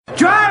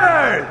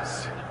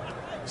Drivers,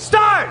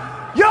 start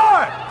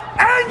your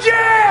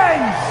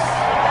engines!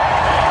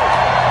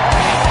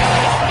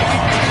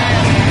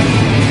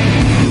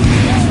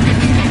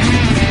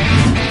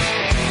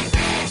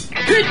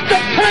 Hit the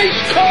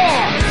pace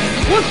car!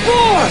 What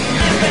for?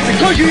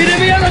 Because you hit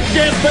every other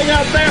damn thing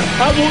out there,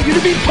 I want you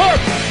to be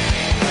perfect!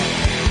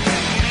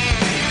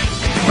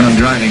 When I'm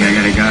driving, I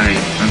got a guy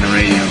on the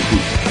radio who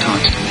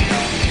talks to me.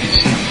 It's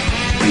him,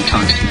 but he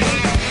talks to me.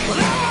 Well,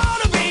 I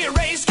wanna be a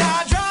race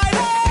car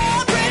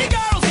driver, pretty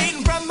girls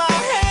eating from my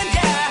hand,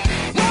 yeah.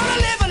 Wanna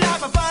live a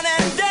life of fun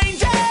and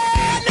danger,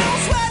 no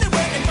sweating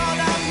working for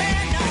the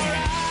man,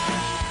 alright.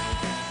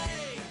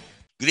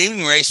 Good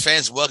evening, race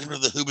fans. Welcome to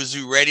the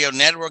Hoobazoo Radio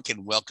Network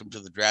and welcome to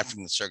the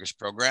Drafting the Circus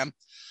program.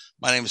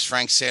 My name is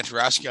Frank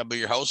Santorowski. I'll be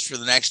your host for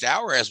the next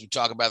hour as we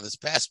talk about this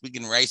past week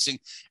in racing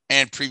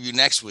and preview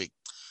next week.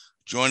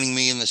 Joining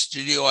me in the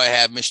studio, I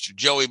have Mr.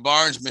 Joey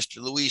Barnes, Mr.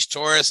 Luis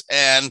Torres,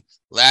 and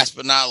last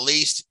but not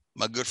least,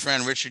 my good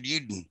friend Richard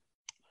Uden.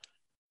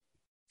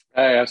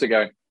 Hey, how's it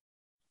going?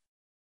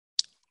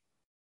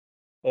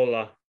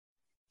 Hola.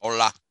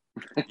 Hola.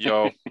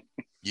 Yo.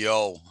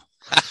 Yo.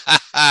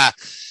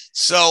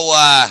 So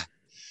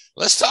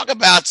let's talk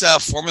about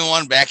Formula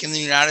One back in the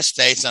United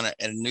States on a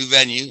new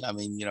venue. I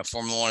mean,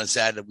 Formula One has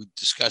had, we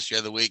discussed the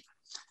other week,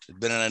 it's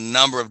been in a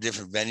number of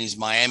different venues.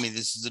 Miami,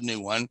 this is a new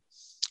one.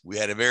 We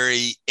had a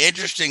very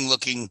interesting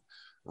looking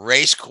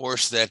race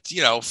course that,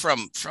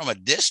 from a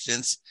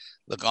distance,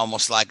 look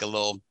almost like a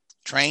little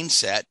train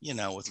set,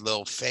 with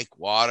little fake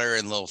water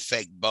and little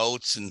fake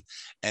boats and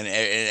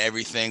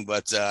everything.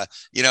 But,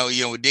 we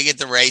did get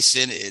the race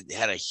in. It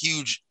had a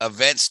huge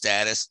event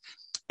status.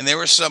 And there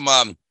were some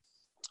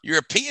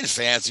European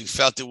fans who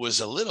felt it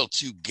was a little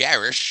too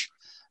garish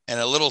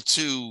and a little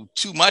too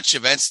much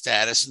event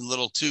status and a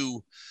little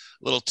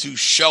too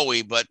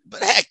showy. But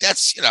heck,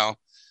 that's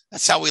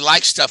how we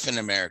like stuff in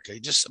America.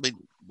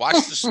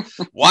 Watch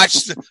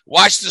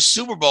the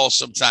Super Bowl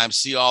sometimes,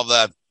 see all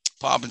the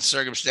pomp and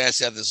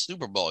circumstance at the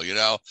Super Bowl,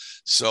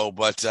 So,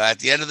 but at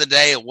the end of the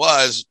day, it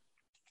was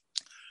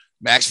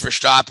Max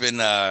Verstappen,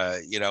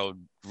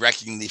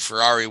 wrecking the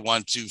Ferrari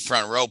 1-2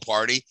 front row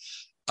party.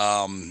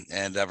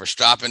 And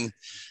Verstappen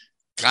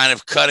kind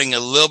of cutting a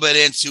little bit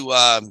into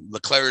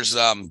Leclerc's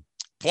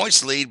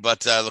points lead,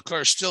 but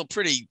Leclerc's still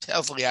pretty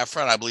healthily out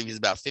front. I believe he's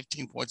about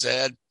 15 points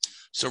ahead.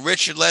 So,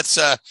 Richard, let's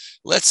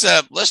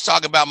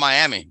talk about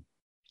Miami.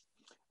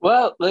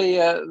 Well,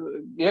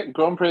 the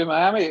Grand Prix of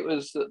Miami.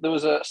 There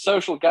was a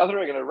social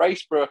gathering and a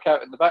race broke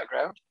out in the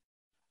background.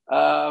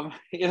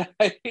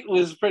 It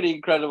was pretty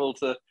incredible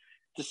to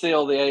see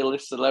all the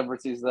A-list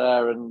celebrities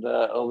there and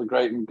all the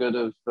great and good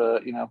of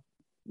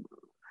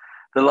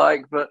the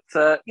like. But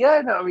at the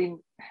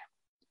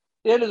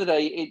end of the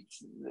day,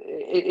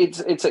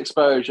 it's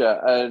exposure,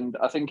 and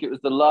I think it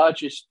was the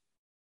largest.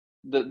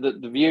 The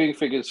viewing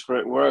figures for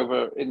it were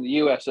over in the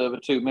US over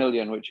 2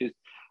 million, which is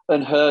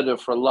unheard of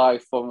for a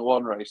live Formula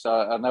One race.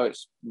 I know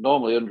it's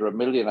normally under 1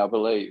 million, I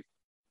believe.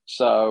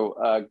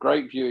 So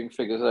great viewing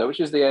figures there,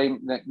 which is the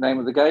name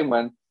of the game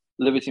when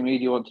Liberty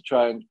Media want to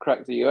try and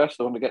crack the US.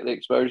 They want to get the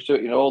exposure to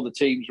it. All the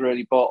teams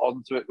really bought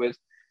onto it with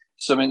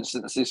some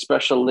instances,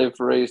 special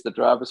liveries. The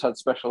drivers had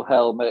special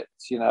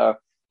helmets,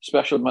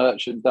 special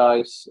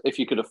merchandise if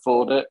you could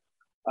afford it.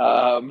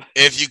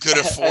 If you could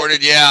afford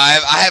it, yeah.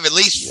 I have at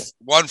least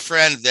one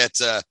friend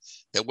that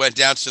went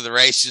down to the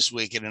race this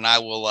weekend, and I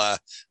will a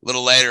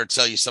little later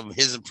tell you some of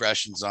his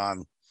impressions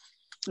on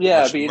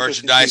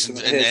merchandise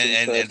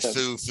and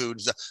food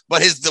and stuff.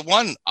 But the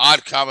one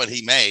odd comment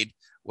he made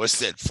was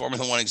that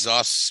Formula One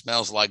exhaust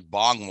smells like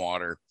bong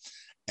water,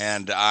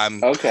 and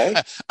I'm okay.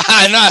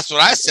 I know that's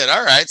what I said.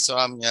 All right, so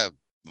I'm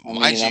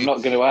I'm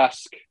not going to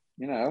ask.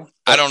 I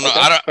don't know.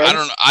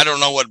 I don't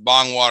know what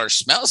bong water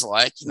smells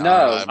like.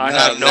 No, I'm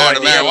not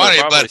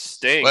marijuana,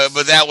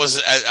 but that was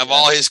of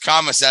all his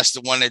comments. That's the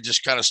one that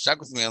just kind of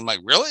stuck with me. I'm like,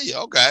 really?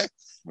 Okay.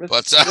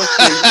 But it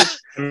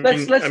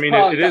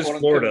is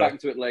Florida. Back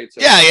to it later.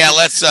 Yeah.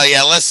 Let's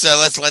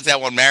let that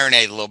one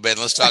marinate a little bit.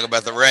 Let's talk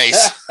about the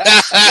race.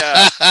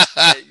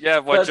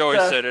 What Joey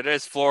said. It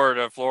is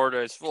Florida.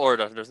 Florida is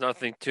Florida. There's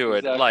nothing to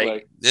it. Exactly.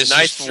 Like this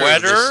nice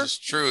weather. This is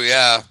true.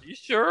 Yeah. You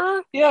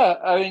sure? Yeah.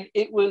 I mean,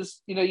 it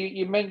was.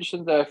 You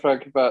mentioned there,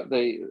 Frank, about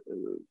the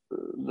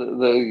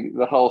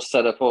whole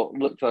setup. Or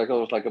looked like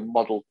almost like a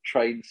model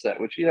train set,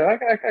 which I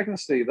can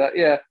see that.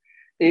 Yeah.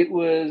 It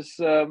was,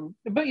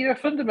 but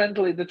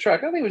fundamentally the track,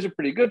 I think it was a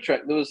pretty good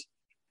track.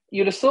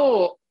 You'd have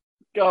thought,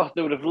 God,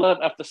 they would have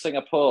learned after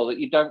Singapore that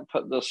you don't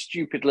put those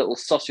stupid little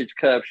sausage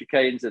curb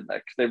chicanes in there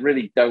because they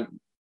really don't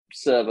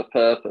serve a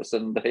purpose.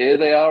 And here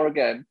they are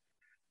again.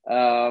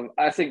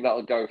 I think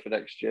that'll go for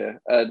next year.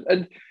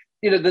 And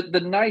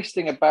the nice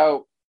thing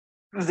about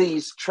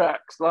these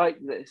tracks like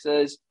this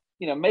is,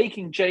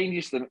 making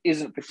changes to them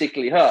isn't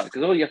particularly hard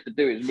because all you have to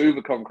do is move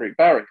a concrete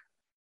barrier.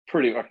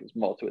 Pretty much, it's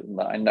more to it than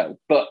that, I know.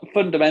 But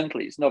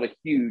fundamentally, it's not a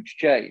huge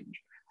change.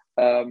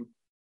 And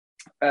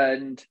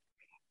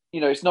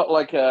it's not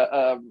like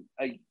a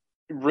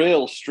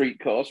real street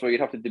course where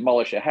you'd have to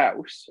demolish a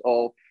house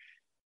or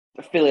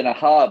fill in a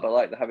harbour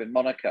like they have in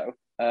Monaco.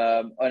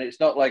 and it's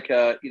not like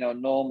a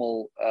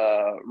normal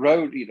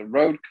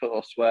road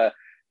course where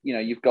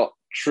you've got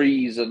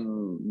trees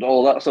and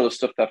all that sort of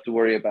stuff to have to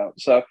worry about.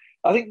 So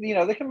I think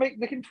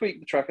they can tweak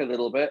the track a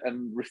little bit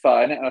and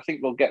refine it, and I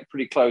think we'll get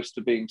pretty close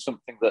to being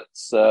something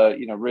that's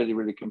really,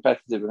 really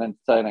competitive and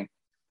entertaining.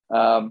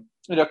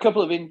 A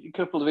couple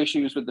of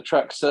issues with the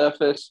track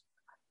surface,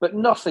 but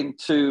nothing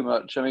too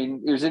much. I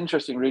mean, it was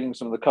interesting reading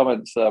some of the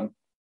comments.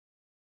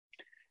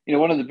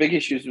 One of the big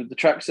issues with the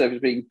track surface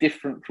being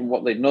different from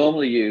what they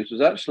normally use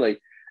was actually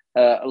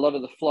a lot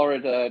of the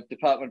Florida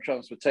Department of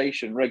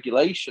Transportation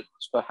regulations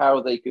for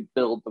how they could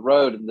build the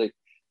road, and the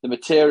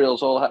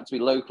materials all had to be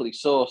locally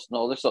sourced and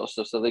all this sort of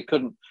stuff. So they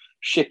couldn't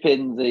ship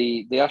in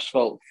the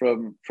asphalt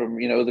from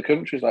other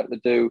countries like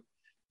they do,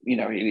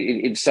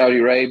 in Saudi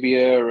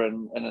Arabia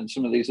and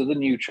some of these other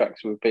new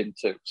tracks we've been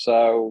to.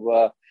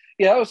 So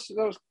that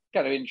was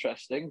kind of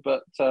interesting,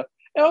 but.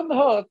 On the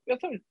whole, I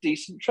thought it was a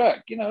decent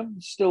track.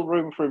 Still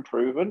room for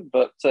improvement,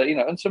 but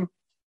and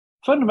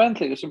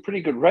fundamentally there's some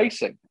pretty good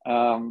racing.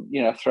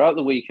 Throughout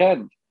the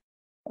weekend.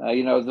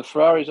 The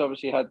Ferraris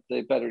obviously had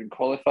the better in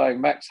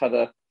qualifying. Max had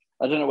I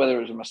don't know whether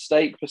it was a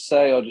mistake per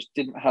se or just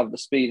didn't have the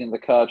speed in the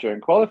car during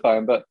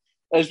qualifying. But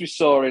as we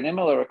saw in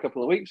Imola a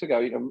couple of weeks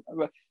ago,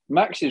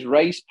 Max's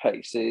race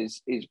pace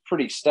is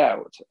pretty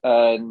stout,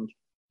 and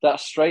that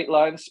straight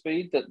line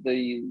speed that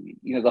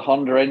the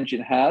Honda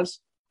engine has.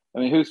 I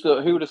mean, who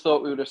would have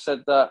thought we would have said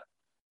that,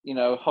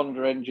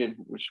 Honda engine,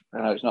 which I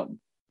know it's not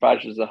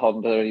badged as a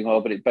Honda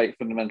anymore, but it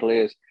fundamentally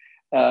is.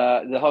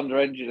 The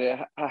Honda engine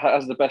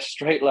has the best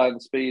straight line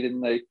speed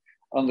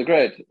on the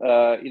grid,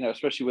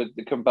 especially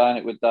combine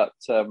it with that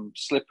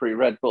slippery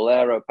Red Bull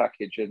Aero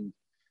package and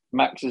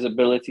Max's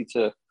ability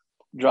to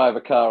drive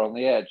a car on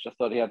the edge. I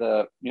thought he had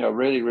a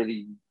really,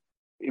 really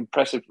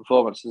impressive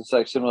performance, as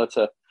I say, similar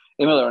to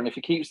Imola. And if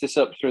he keeps this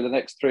up through the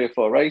next 3 or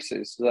 4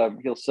 races,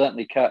 he'll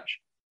certainly catch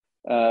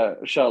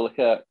Charles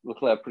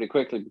Leclerc pretty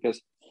quickly,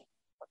 because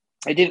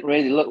it didn't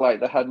really look like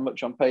they had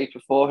much on paper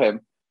for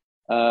him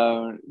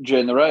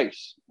during the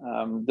race.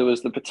 There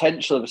was the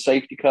potential of a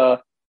safety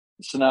car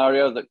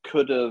scenario that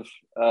could have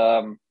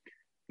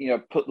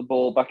put the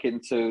ball back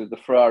into the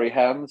Ferrari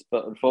hands,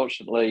 but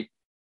unfortunately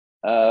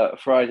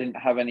Ferrari didn't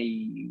have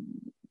any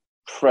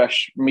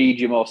fresh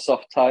medium or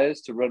soft tyres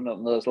to run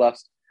on those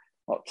last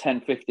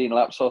 10-15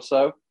 laps or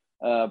so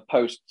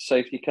post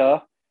safety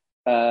car,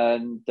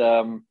 and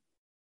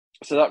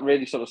so that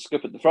really sort of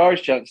scuppered the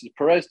Ferrari's chances.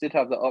 Perez did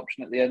have that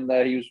option at the end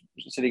there. He was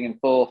sitting in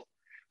 4th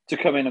to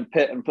come in and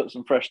pit and put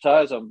some fresh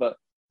tyres on. But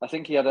I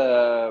think he had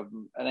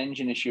an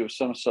engine issue of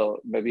some sort,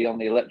 maybe on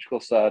the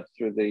electrical side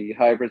through the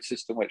hybrid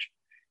system, which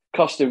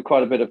cost him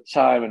quite a bit of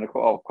time and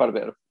quite a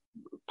bit of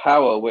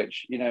power,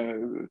 which,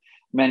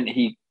 meant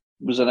he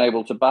was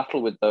unable to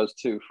battle with those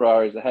 2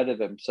 Ferraris ahead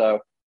of him. So,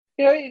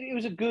 it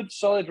was a good,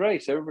 solid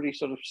race. Everybody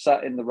sort of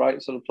sat in the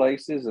right sort of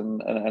places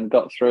and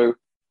got through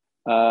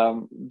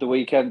the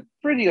weekend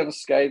pretty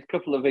unscathed. A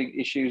couple of big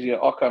issues.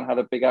 Ocon had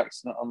a big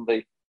accident on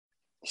the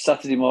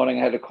Saturday morning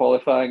ahead of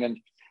qualifying, and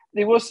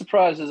he was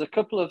surprised. There's a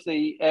couple of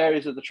the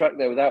areas of the track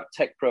there without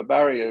Tech Pro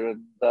barrier,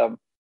 and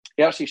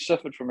he actually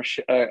suffered from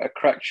a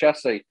cracked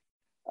chassis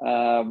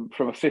from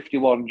a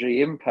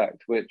 51G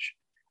impact, which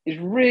is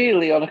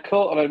really on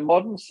a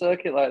modern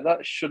circuit like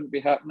that shouldn't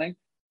be happening.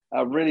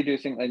 I really do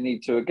think they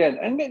need to again,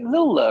 and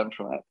they'll learn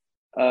from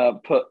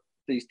it. Put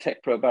these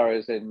Tech Pro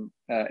barriers in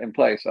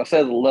place. I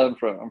say they'll learn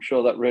from it. I'm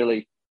sure that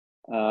really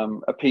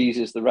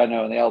appeases the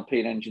Renault and the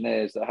Alpine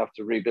engineers that have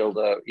to rebuild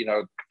a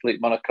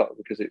complete monocoque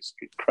because it's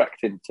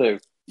cracked in 2.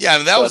 Yeah, I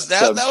mean, that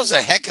was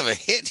a heck of a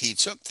hit he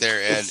took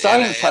there. And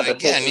Sainz had a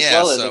again, hit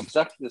as well, in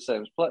exactly the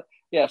same spot.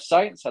 Yeah,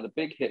 Sainz had a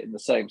big hit in the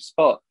same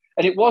spot,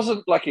 and it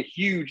wasn't like a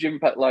huge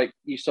impact like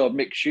you saw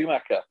Mick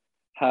Schumacher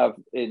have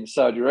in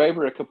Saudi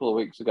Arabia a couple of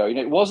weeks ago.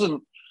 It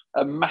wasn't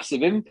a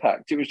massive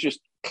impact. It was just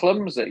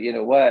clumsy in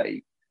a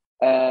way.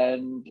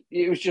 And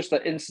it was just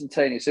that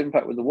instantaneous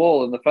impact with the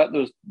wall, and the fact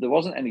there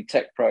wasn't any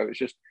Tech Pro, it was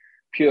just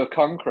pure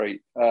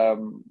concrete.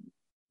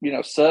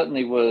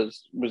 Certainly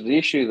was the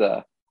issue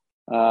there.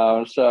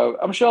 So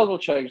I'm sure they'll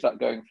change that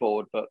going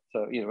forward, but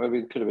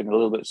maybe they could have been a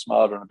little bit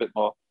smarter and a bit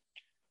more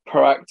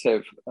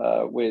proactive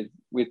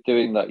with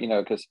doing that.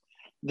 Because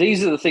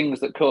these are the things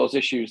that cause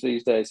issues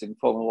these days in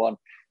Formula One.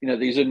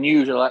 These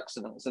unusual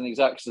accidents and these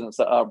accidents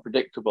that aren't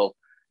predictable.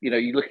 You're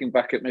looking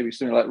back at maybe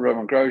something like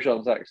Romain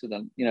Grosjean's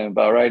accident, in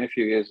Bahrain a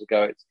few years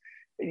ago. It's,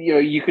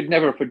 you could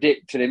never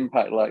predict an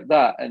impact like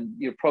that.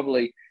 And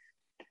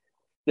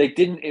they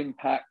didn't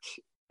impact,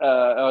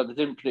 or they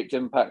didn't predict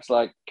impacts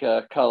like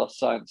Carlos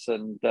Sainz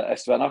and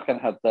Esteban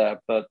Ocon had there.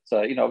 But,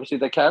 obviously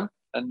they can,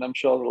 and I'm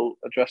sure they'll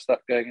address that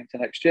going into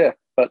next year.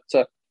 But,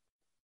 on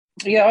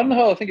the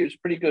whole, I think it was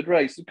a pretty good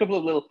race. A couple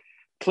of little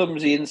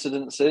clumsy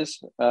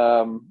incidences.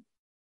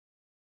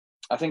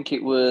 I think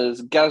it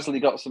was Gasly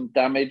got some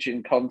damage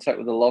in contact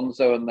with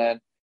Alonso, and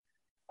then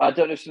I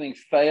don't know if something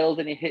failed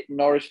and he hit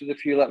Norris with a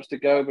few laps to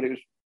go, but it was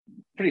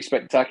pretty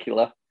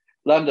spectacular.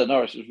 Lando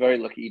Norris was very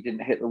lucky he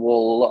didn't hit the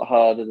wall a lot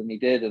harder than he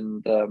did,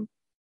 and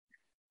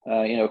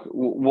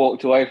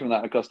walked away from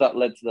that. Of course, that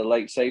led to the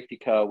late safety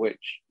car,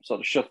 which sort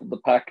of shuffled the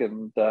pack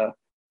and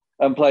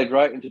played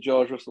right into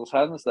George Russell's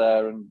hands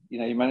there. And,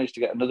 he managed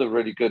to get another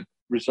really good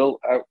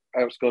result,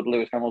 outscored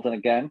Lewis Hamilton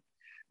again.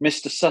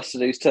 Mr.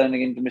 Saturday is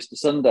turning into Mr.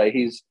 Sunday.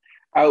 He's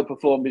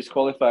outperformed his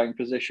qualifying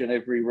position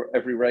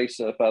every race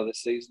so far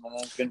this season,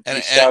 and has been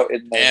pretty stout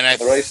in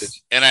the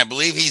races. And I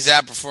believe he's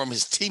outperformed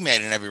his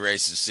teammate in every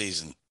race this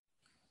season.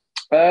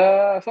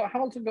 I thought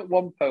Hamilton got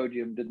one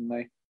podium, didn't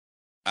he?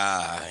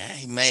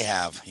 He may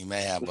have.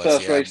 The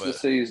first race of the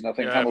season, I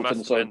think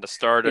Hamilton sort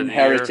of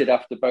inherited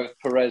after both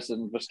Perez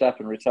and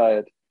Verstappen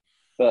retired.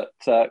 But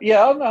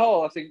on the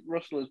whole, I think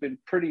Russell has been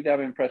pretty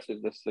damn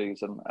impressive this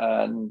season,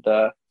 and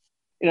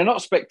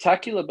not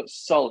spectacular but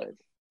solid.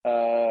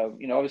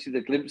 Obviously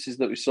the glimpses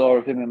that we saw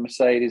of him in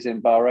Mercedes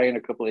in Bahrain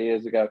a couple of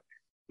years ago,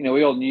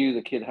 we all knew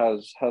the kid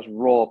has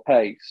raw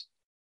pace,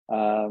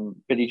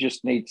 but he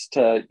just needs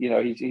to,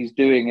 he's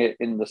doing it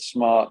in the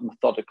smart,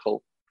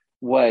 methodical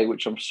way,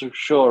 which I'm so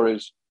sure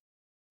is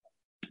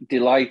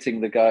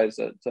delighting the guys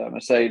at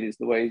Mercedes,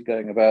 the way he's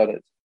going about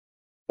it.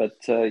 But,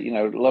 a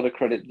lot of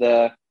credit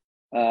there.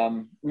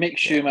 Mick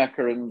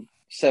Schumacher and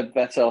Seb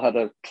Vettel had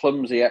a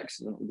clumsy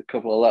accident with a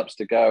couple of laps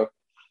to go.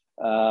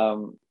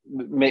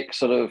 Mick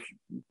sort of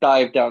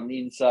dived down the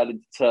inside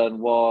into turn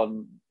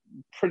one,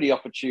 pretty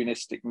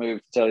opportunistic move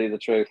to tell you the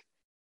truth,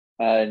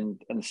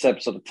 and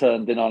Seb sort of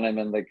turned in on him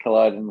and they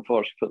collided and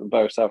unfortunately put them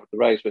both out of the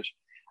race, which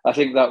I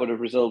think that would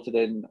have resulted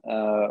in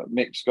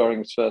Mick scoring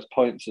his first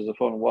points as a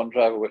Formula One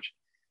driver, which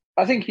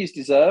I think he's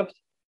deserved.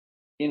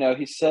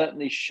 He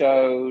certainly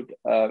showed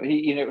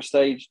it was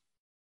staged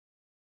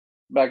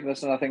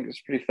Magnussen, I think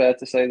it's pretty fair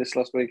to say, this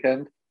last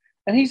weekend,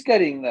 and he's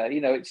getting there.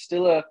 It's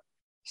still a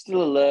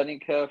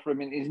learning curve for him.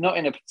 He's not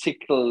in a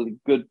particularly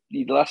good.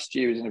 Last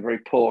year he was in a very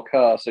poor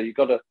car, so you've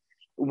got to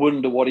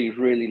wonder what he's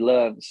really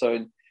learned.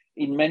 So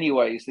in many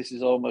ways, this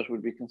is almost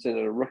would be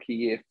considered a rookie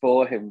year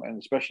for him, and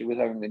especially with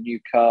having the new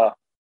car,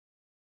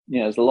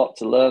 there's a lot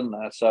to learn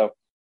there. So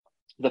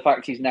the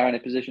fact he's now in a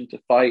position to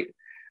fight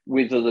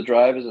with other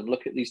drivers and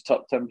look at these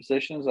top 10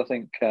 positions, I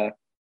think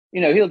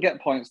he'll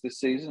get points this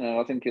season, and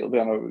I think it'll be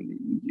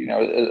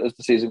on as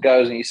the season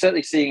goes. And you're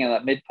certainly seeing in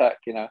that mid pack,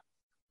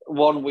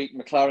 1 week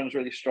McLaren's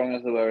really strong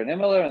as they were in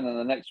Imola, and then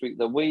the next week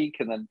they're weak,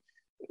 and then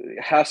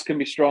Haas can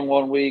be strong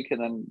 1 week, and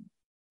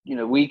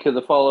then weaker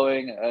the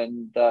following.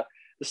 And there's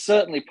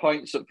certainly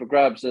points up for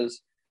grabs, as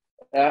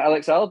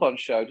Alex Albon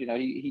showed.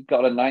 He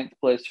got a 9th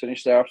place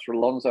finish there after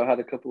Alonso had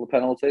a couple of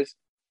penalties,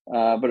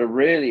 but a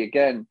really,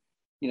 again,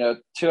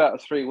 2 out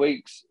of 3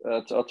 weeks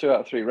or 2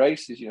 out of 3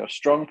 races,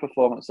 strong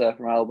performance there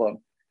from Albon.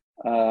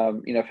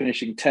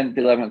 Finishing 10th,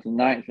 11th, and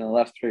 9th in the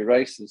last 3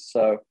 races.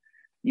 So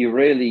you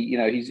really,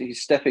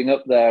 he's stepping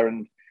up there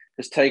and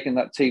has taken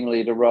that team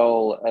leader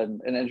role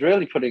and is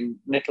really putting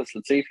Nicholas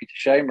Latifi to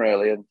shame,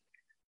 really. And,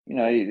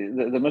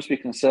 there must be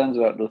concerns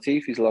about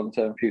Latifi's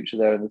long-term future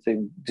there in the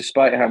team,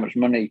 despite how much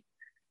money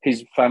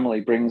his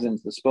family brings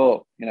into the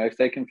sport. If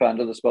they can find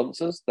other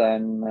sponsors,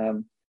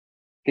 then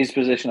his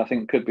position, I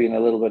think, could be in a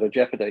little bit of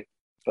jeopardy.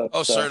 But,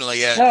 certainly,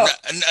 yeah. No,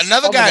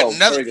 another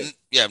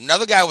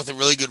guy with a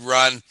really good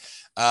run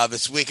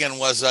this weekend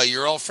was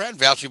your old friend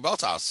Valtteri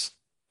Bottas.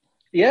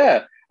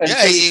 Yeah, and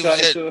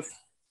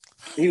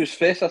he was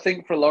fifth, I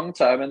think, for a long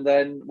time, and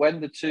then when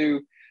the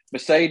two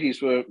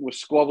Mercedes were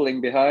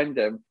squabbling behind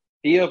him,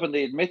 he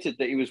openly admitted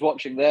that he was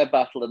watching their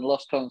battle and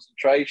lost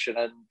concentration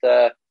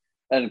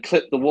and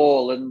clipped the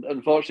wall, and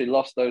unfortunately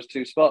lost those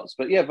 2 spots.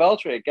 But yeah,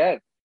 Valtteri again,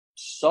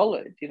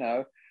 solid.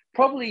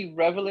 Probably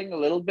reveling a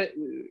little bit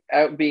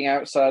being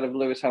outside of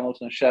Lewis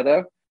Hamilton's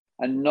shadow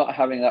and not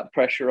having that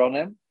pressure on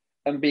him,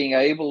 and being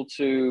able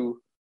to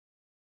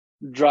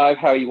drive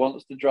how he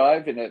wants to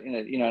drive in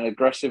a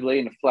aggressively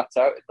and flat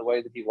out in the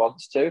way that he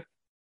wants to.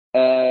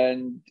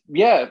 And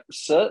yeah,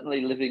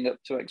 certainly living up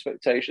to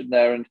expectation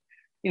there. And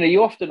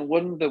you often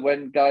wonder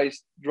when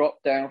guys drop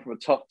down from a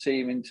top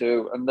team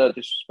into, and no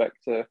disrespect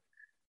to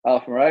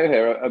Alfa Romeo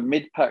here, a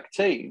mid-pack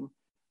team,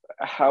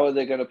 how are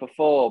they going to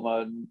perform?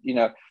 And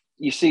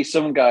you see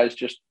some guys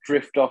just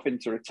drift off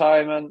into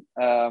retirement.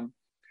 Then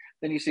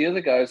you see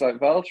other guys like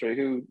Valtteri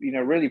who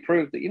really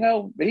proved that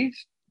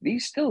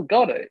he's still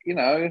got it.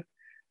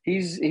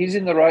 He's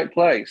in the right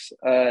place,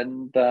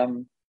 and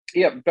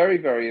very,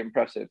 very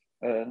impressive.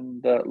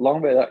 And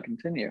long may that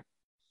continue.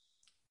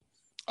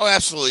 Oh,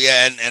 absolutely,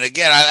 yeah. And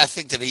again, I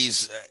think that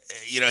he's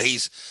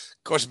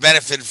of course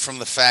benefited from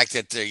the fact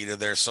that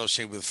they're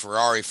associated with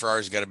Ferrari.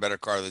 Ferrari's got a better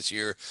car this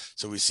year,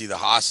 so we see the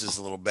Haas is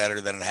a little better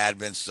than it had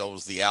been. So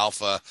was the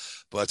Alpha.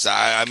 But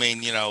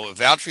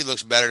Valtteri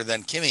looks better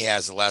than Kimi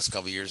has the last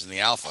couple of years in the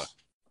Alpha.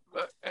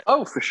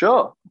 Oh, for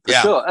sure,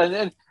 sure.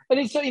 And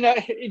it's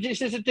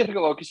it's a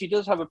difficult one because he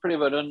does have a pretty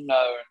of an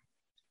unknown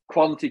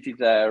quantity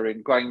there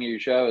in Guan Yu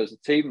Zhou as a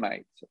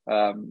teammate.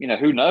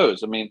 Who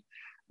knows? I mean,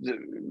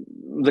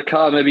 the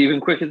car may be even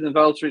quicker than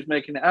Valtteri's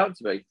making it out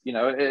to be.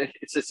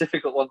 It's a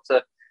difficult one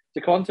to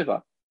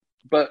quantify.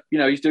 But,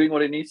 he's doing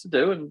what he needs to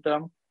do. And,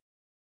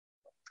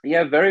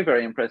 very,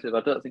 very impressive.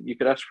 I don't think you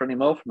could ask for any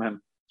more from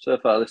him so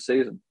far this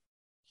season.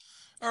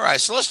 All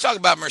right, so let's talk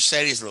about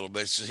Mercedes a little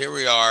bit. So here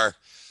we are,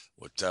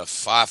 with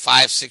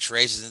five, 6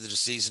 races into the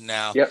season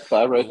now. Yep,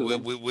 5 races.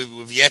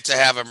 We've yet to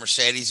have a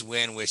Mercedes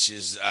win, which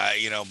is,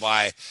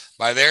 by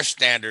their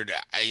standard,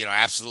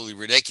 absolutely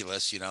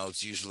ridiculous.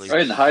 It's usually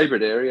in the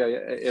hybrid area,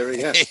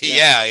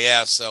 yeah.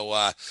 yeah. So,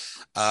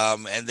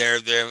 and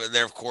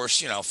they're of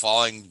course,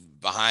 falling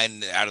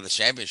behind out of the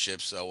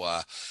championship.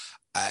 So,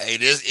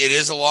 it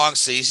is a long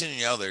season.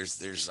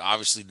 There's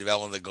obviously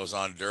development that goes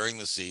on during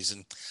the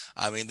season.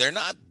 I mean, they're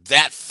not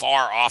that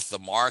far off the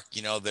mark.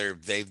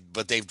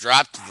 They've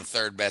dropped to the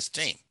 3rd best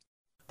team.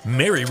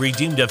 Mary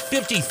redeemed a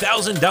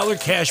 $50,000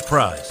 cash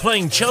prize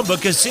playing Chumba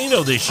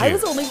Casino this year. I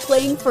was only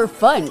playing for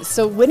fun,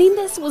 so winning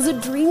this was a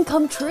dream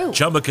come true.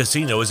 Chumba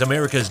Casino is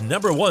America's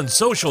 #1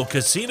 social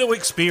casino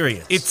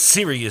experience. It's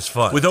serious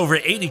fun. With over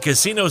 80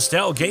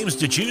 casino-style games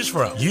to choose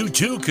from, you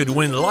too could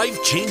win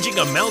life-changing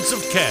amounts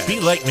of cash. Be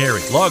like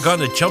Mary. Log on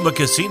to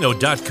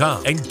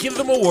ChumbaCasino.com and give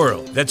them a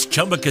whirl. That's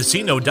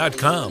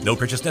ChumbaCasino.com. No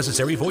purchase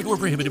necessary. Void where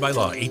prohibited by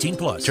law. 18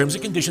 plus. Terms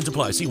and conditions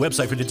apply. See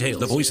website for details.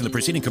 The voice in the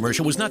preceding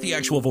commercial was not the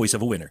actual voice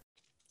of a winner.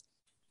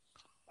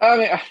 I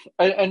mean,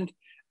 and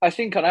I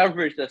think on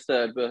average they're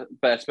 3rd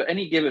best, but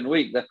any given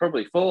week they're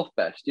probably 4th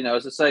best.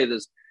 As I say,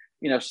 there's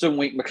some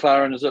week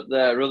McLaren is up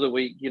there, other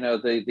week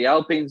the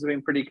Alpines have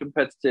been pretty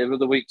competitive,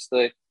 other weeks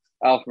the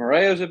Alfa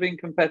Romeos have been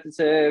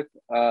competitive.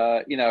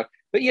 But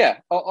yeah,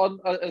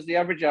 as the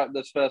average out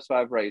those first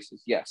 5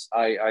 races, yes,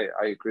 I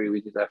agree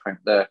with you there, Frank.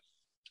 They're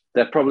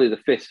probably the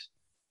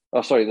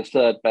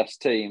 3rd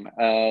best team,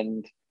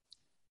 and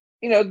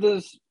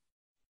there's.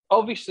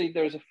 Obviously,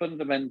 there's a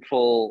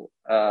fundamental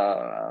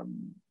lack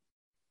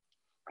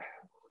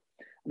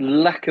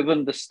of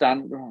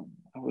understanding.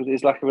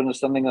 Is lack of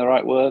understanding the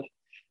right word?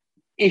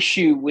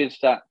 Issue with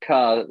that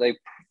car that they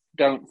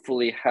don't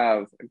fully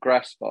have a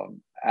grasp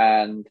on,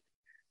 and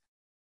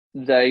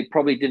they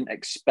probably didn't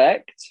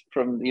expect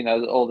from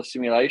all the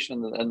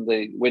simulation and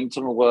the wind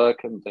tunnel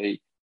work and the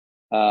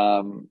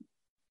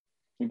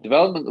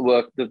development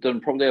work they've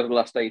done probably over the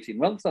last 18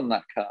 months on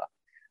that car.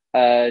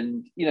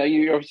 And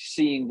you're obviously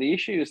seeing the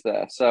issues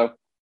there. So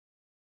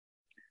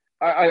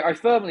I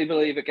firmly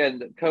believe again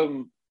that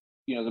come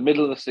the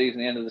middle of the season,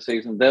 the end of the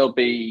season, they'll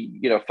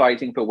be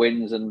fighting for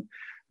wins and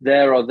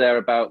there or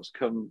thereabouts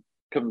come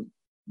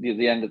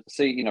the end of the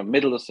season,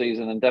 middle of the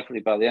season, and definitely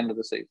by the end of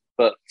the season.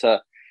 But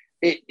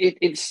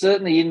it's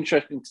certainly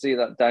interesting to see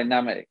that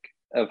dynamic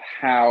of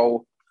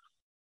how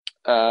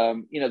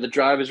the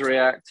drivers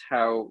react,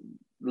 how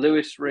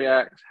Lewis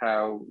reacts,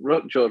 how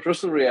George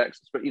Russell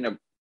reacts, but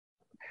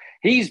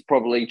he's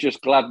probably just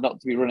glad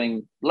not to be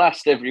running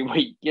last every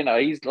week.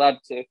 He's glad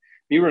to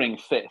be running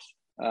 5th.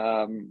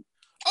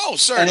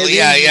 Certainly,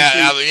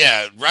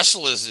 yeah.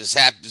 Russell is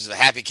a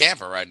happy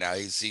camper right now.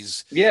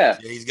 He's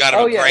got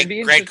a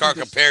great car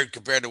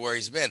compared to where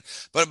he's been.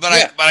 But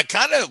I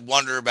kind of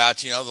wonder about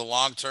the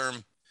long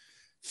term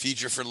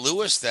future for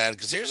Lewis then,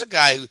 because here's a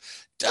guy who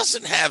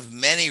doesn't have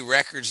many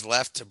records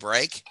left to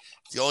break.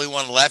 The only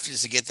one left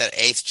is to get that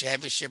 8th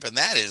championship, and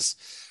that is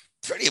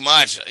pretty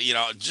much,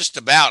 just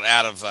about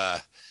out of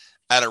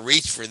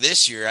reach for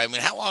this year. I mean,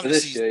 how long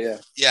does he?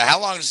 How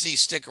long does he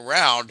stick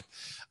around?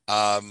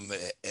 And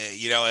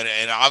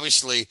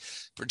obviously,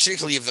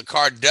 particularly if the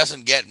car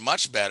doesn't get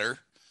much better,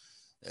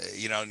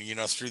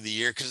 through the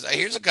year. Because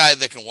here's a guy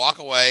that can walk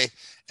away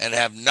and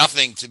have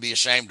nothing to be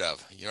ashamed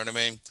of. You know what I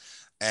mean?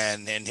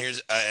 And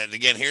here's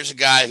a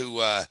guy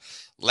who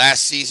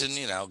last season,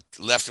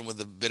 left him with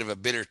a bit of a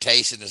bitter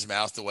taste in his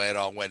mouth the way it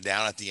all went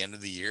down at the end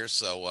of the year.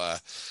 So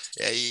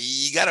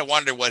you got to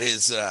wonder what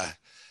his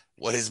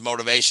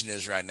motivation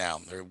is right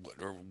now, or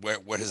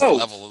what his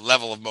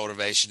level of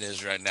motivation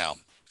is right now.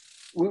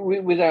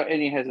 Without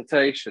any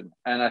hesitation,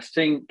 and I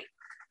think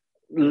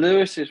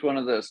Lewis is one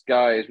of those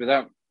guys,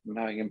 without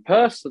knowing him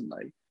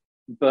personally,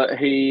 but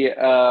he,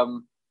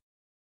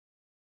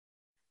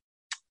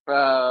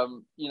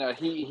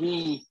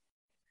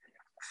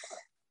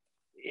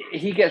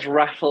 he gets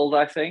rattled,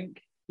 I think.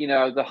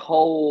 The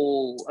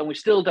whole, and we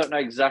still don't know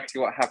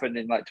exactly what happened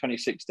in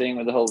 2016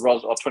 with the whole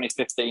or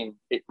 2015.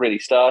 It really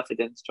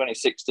started in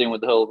 2016 with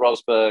the whole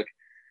Rosberg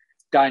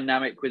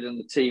dynamic within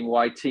the team,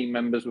 why team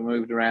members were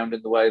moved around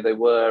in the way they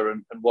were,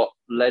 and what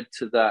led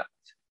to that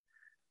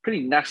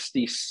pretty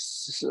nasty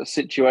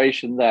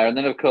situation there. And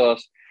then, of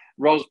course,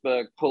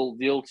 Rosberg pulled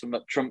the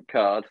ultimate trump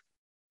card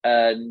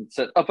and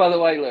said, "Oh, by the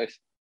way, Lewis,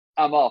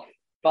 I'm off.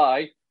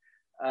 Bye."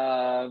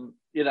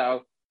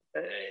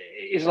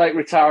 It's like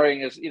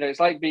retiring as, it's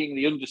like being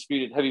the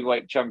undisputed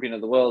heavyweight champion of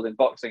the world in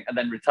boxing and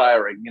then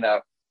retiring.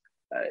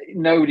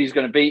 Nobody's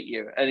going to beat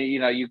you. And,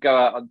 you go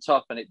out on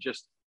top, and it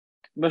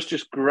must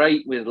just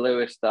grate with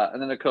Lewis that.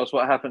 And then, of course,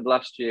 what happened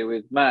last year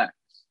with Max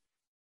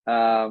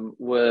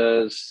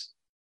was,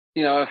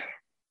 we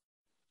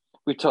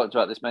talked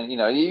about this, man.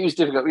 It was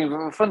difficult. I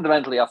mean,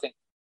 fundamentally, I think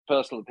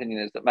personal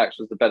opinion is that Max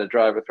was the better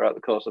driver throughout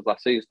the course of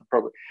last season,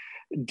 probably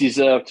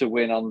deserved to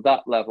win on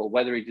that level.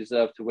 Whether he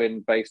deserved to win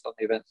based on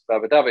the events of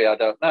Abu Dhabi, I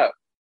don't know.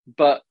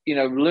 But,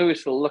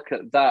 Lewis will look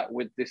at that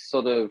with this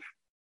sort of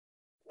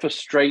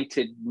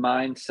frustrated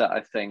mindset,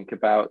 I think,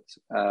 about,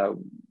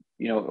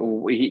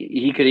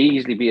 he could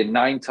easily be a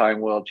 9-time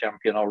world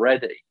champion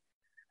already,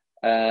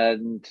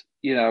 and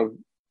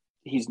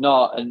he's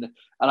not, and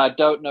I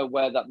don't know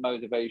where that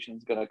motivation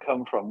is going to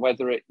come from.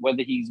 Whether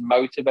he's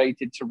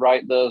motivated to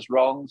right those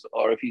wrongs,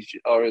 or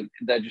or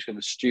they're just going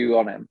to stew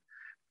on him.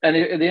 And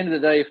at the end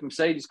of the day, if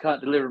Mercedes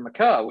can't deliver him a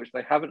car, which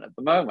they haven't at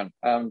the moment,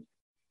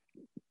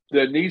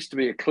 there needs to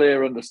be a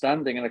clear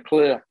understanding and a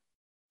clear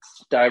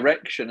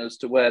direction as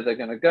to where they're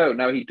going to go.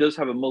 Now, he does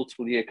have a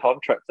multiple-year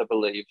contract, I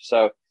believe,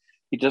 so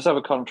he does have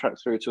a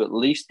contract through to at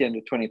least the end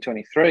of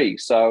 2023.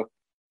 So,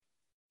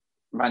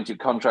 mind you,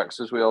 contracts,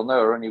 as we all know,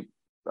 are only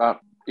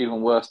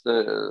even worse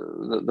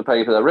the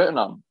paper they're written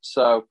on.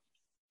 So,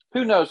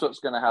 who knows what's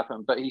going to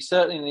happen? But he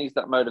certainly needs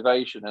that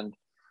motivation, and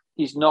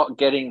he's not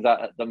getting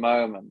that at the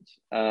moment.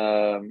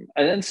 And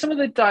then some of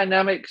the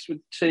dynamics with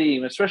the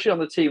team, especially on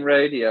the team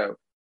radio,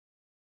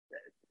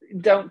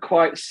 don't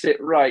quite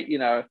sit right.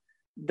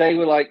 They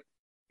were like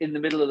in the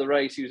middle of the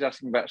race, he was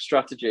asking about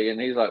strategy, and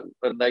he's like,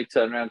 and they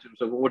turn around to him and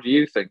say, well, what do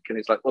you think? And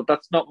he's like, well,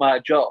 that's not my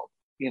job.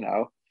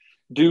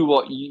 Do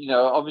what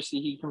obviously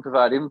he can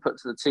provide input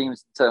to the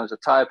teams in terms of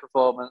tyre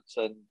performance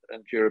and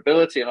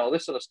durability and all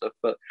this sort of stuff.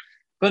 But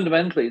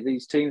fundamentally,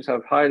 these teams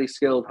have highly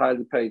skilled,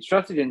 highly paid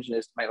strategy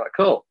engineers to make that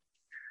call.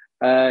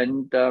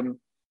 And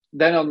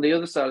then on the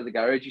other side of the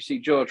garage, you see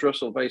George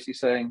Russell basically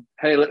saying,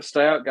 hey, let's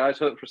stay out, guys,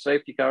 hope for a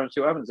safety car and see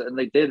what happens. And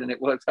they did, and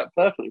it worked out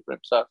perfectly for him.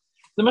 So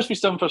there must be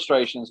some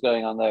frustrations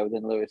going on there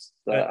within Lewis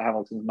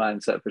Hamilton's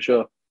mindset for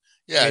sure.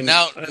 Yeah,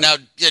 now,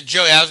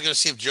 Joey, I was going to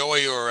see if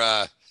Joey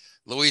or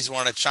Louise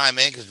want to chime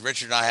in, because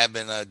Richard and I have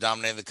been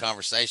dominating the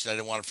conversation. I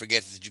didn't want to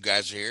forget that you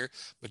guys are here.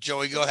 But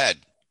Joey, go ahead.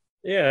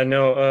 Yeah,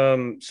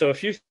 no. So a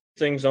few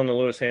things on the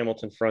Lewis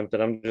Hamilton front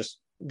that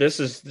this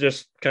is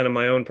just kind of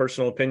my own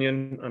personal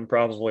opinion. I'm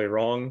probably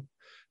wrong,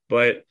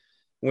 but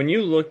when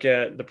you look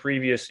at the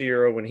previous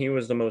era when he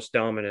was the most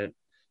dominant,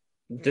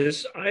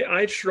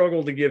 I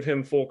struggle to give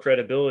him full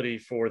credibility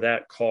for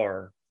that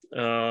car.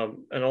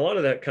 And a lot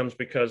of that comes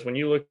because when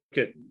you look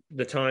at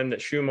the time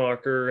that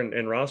Schumacher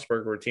and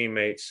Rosberg were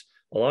teammates,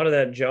 a lot of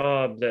that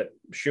job that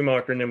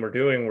Schumacher and them were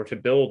doing were to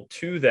build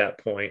to that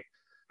point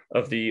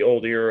of the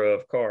old era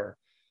of car.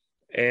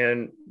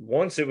 And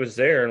once it was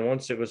there and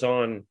once it was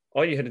on,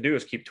 all you had to do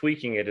is keep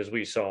tweaking it, as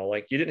we saw.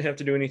 Like, you didn't have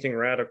to do anything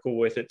radical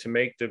with it to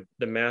make the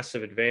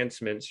massive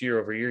advancements year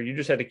over year. You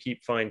just had to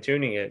keep fine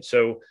tuning it.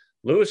 So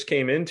Lewis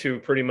came into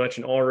pretty much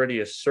an already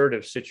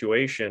assertive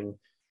situation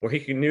where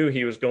he knew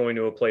he was going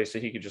to a place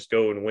that he could just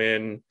go and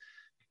win,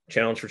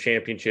 challenge for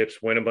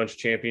championships, win a bunch of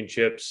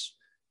championships,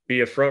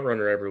 be a front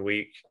runner every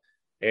week.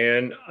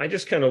 And I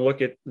just kind of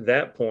look at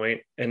that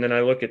point, and then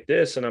I look at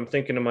this and I'm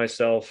thinking to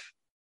myself,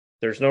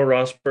 there's no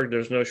Rosberg,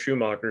 there's no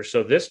Schumacher.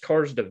 So this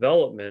car's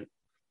development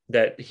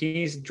that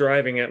he's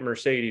driving at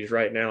Mercedes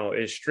right now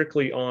is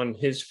strictly on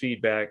his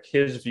feedback,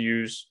 his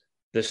views,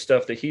 the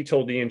stuff that he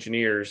told the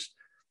engineers.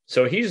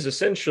 So he's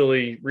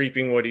essentially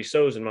reaping what he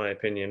sows, in my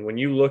opinion, when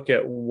you look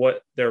at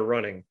what they're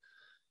running.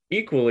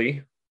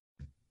 Equally,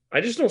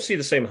 I just don't see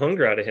the same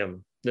hunger out of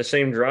him, the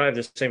same drive,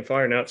 the same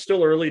fire. Now, it's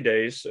still early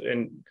days,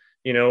 and,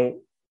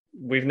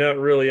 we've not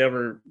really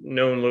ever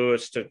known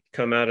Lewis to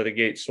come out of the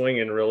gate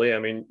swinging, really. I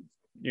mean,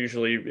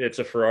 usually it's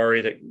a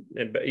Ferrari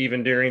that,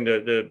 even during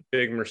the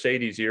big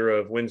Mercedes era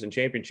of wins and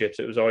championships,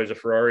 it was always a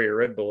Ferrari or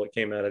Red Bull that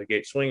came out of the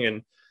gate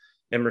swinging.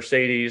 And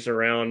Mercedes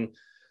around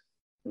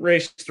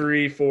race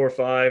 3, 4,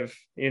 5,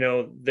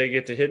 they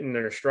get to hitting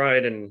their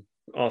stride and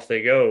off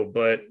they go.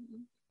 But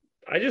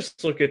I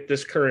just look at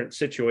this current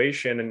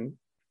situation, and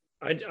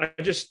I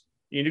just,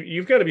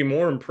 you've got to be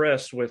more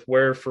impressed with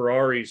where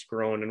Ferrari's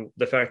grown and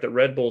the fact that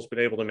Red Bull's been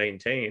able to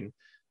maintain.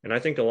 And I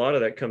think a lot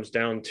of that comes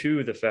down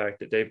to the fact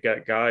that they've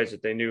got guys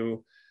that they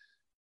knew,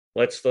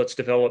 let's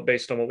develop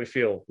based on what we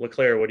feel.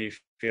 Leclerc, what are you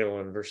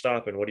feeling?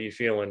 Verstappen, what are you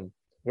feeling?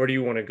 Where do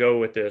you want to go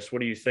with this?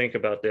 What do you think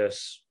about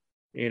this?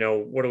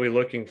 What are we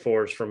looking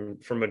for from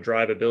a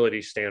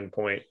drivability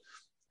standpoint?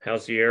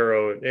 How's the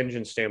aero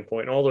engine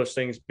standpoint? And all those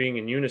things being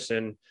in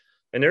unison.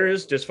 And there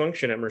is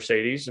dysfunction at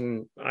Mercedes.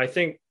 And I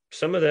think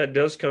some of that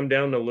does come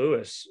down to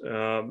Lewis.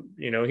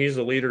 He's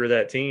the leader of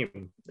that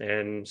team.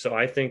 And so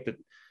I think that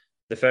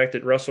the fact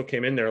that Russell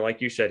came in there,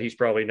 like you said, he's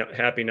probably not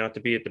happy not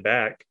to be at the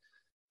back.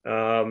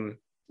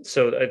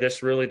 So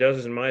this really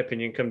does, in my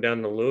opinion, come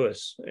down to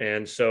Lewis.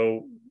 And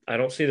so I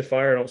don't see the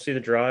fire. I don't see the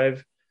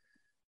drive.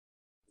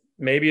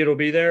 Maybe it'll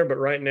be there, but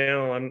right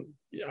now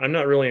I'm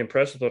not really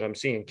impressed with what I'm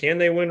seeing. Can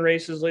they win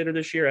races later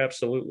this year?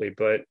 Absolutely.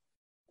 But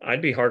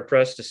I'd be hard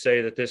pressed to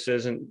say that this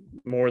isn't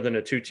more than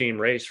a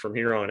 2-team race from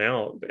here on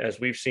out. As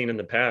we've seen in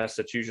the past,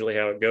 that's usually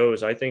how it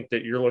goes. I think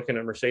that you're looking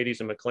at Mercedes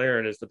and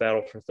McLaren as the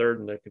battle for third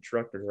in the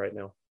constructors right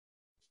now.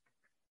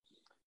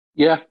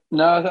 Yeah,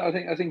 no,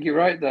 I think you're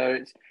right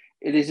there.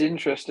 It is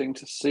interesting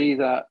to see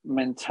that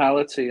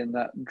mentality and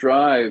that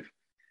drive.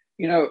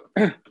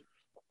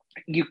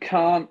 You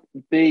can't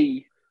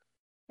be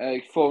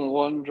a Formula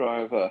One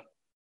driver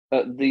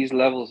at these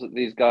levels that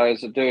these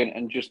guys are doing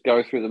and just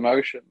go through the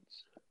motions.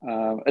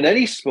 And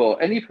any sport,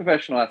 any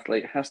professional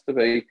athlete has to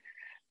be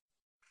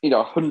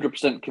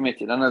 100%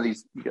 committed. I know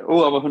these, I'm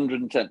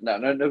 110. No,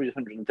 nobody's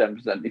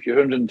 110%. If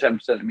you're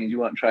 110%, it means you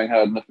weren't trying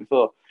hard enough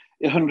before.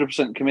 You're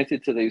 100%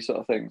 committed to these sort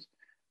of things.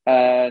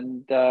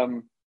 And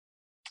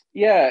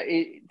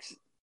it's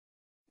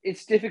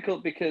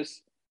difficult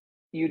because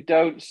you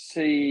don't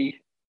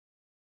see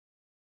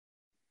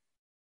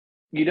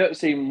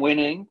him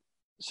winning.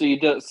 So you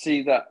don't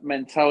see that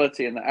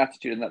mentality and that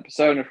attitude and that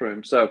persona for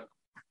him. So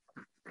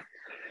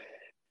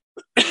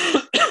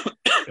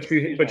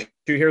But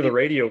you hear the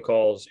radio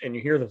calls and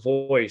you hear the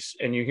voice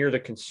and you hear the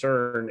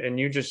concern and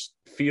you just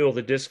feel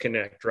the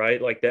disconnect,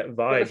 right? Like that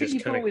vibe. I think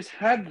you've always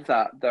had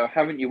that, though,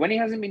 haven't you? When he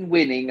hasn't been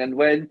winning and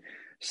when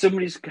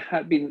somebody's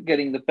been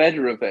getting the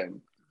better of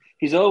him,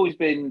 he's always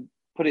been,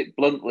 put it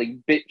bluntly,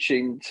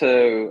 bitching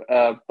to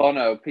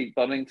Pete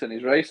Bonington,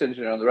 his race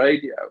engineer on the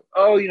radio.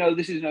 Oh,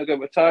 this is no good.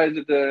 We're tired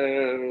of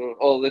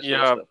all this sort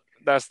of stuff.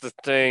 That's the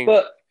thing.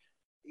 But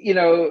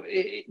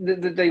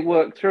they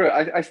work through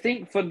it. I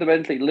think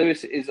fundamentally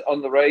Lewis is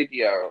on the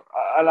radio,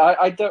 and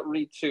I don't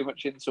read too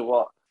much into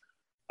what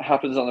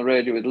happens on the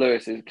radio with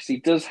Lewis, because he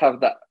does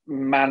have that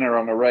manner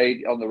on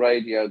the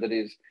radio that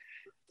is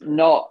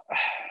not.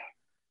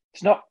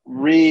 It's not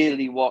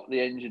really what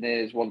the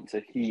engineers want to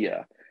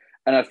hear,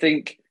 and I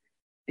think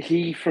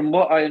he, from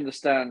what I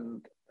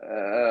understand,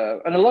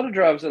 and a lot of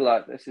drivers are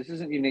like this. This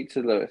isn't unique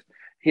to Lewis.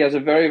 He has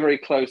a very, very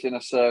close inner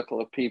circle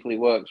of people he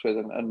works with,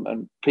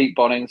 and Pete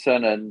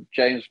Bonington and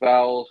James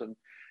Vowles and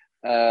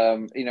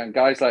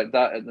guys like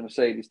that at the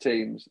Mercedes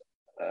team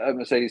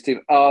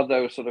are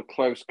those sort of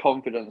close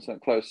confidants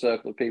and close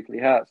circle of people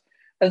he has,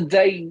 and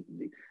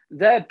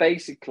they're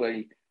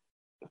basically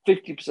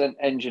 50%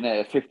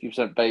 engineer,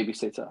 50%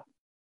 babysitter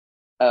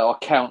or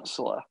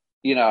counselor,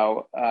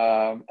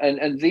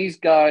 and these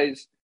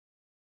guys.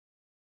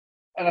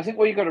 And I think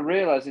what you've got to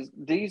realize is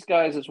these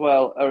guys as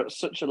well are at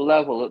such a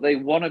level that they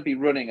want to be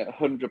running at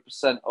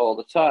 100% all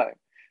the time.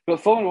 But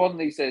Formula One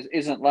these days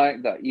isn't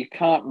like that. You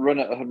can't run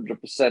at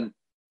 100%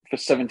 for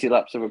 70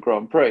 laps of a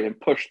Grand Prix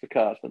and push the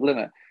car to the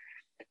limit.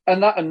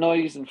 And that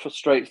annoys and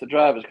frustrates the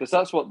drivers because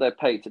that's what they're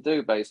paid to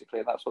do, basically,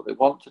 and that's what they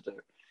want to do.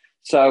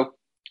 So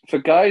for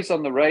guys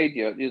on the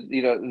radio,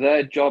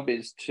 their job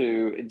is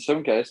to, in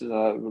some cases,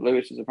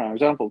 Lewis is a prime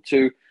example,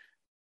 to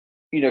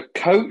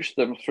coach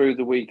them through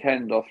the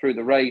weekend or through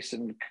the race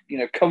and,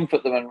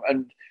 comfort them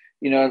and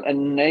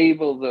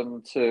enable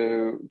them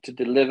to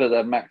deliver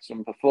their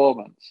maximum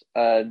performance.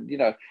 And,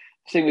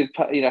 same with,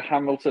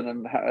 Hamilton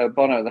and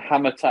Bono, the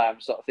hammer time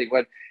sort of thing,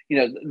 when,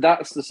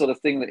 that's the sort of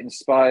thing that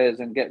inspires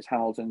and gets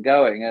Hamilton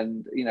going.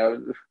 And,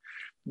 it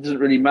doesn't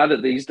really matter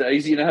these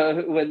days,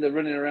 when they're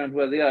running around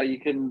where they are, you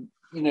can't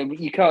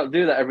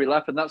do that every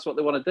lap. And that's what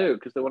they want to do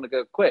because they want to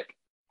go quick.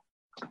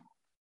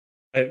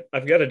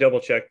 I've got to double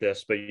check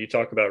this, but you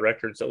talk about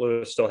records that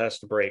Lewis still has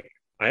to break.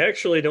 I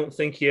actually don't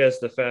think he has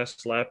the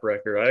fast lap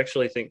record. I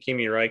actually think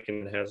Kimi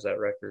Räikkönen has that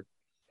record.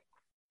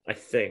 I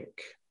think.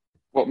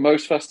 What,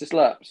 most fastest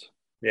laps?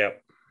 Yeah.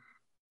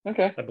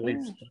 Okay. I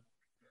believe so.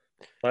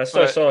 Last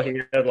I saw,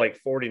 he had like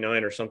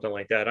 49 or something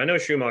like that. I know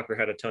Schumacher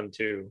had a ton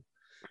too.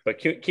 But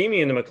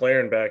Kimi and the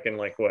McLaren back in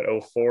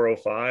 04,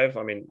 05,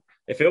 I mean,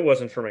 if it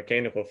wasn't for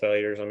mechanical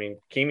failures, I mean,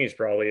 Kimi's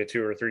probably a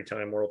 2 or 3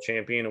 time world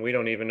champion, and we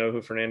don't even know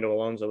who Fernando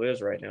Alonso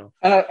is right now.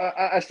 And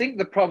I think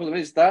the problem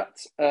is that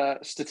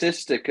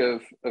statistic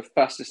of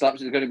fastest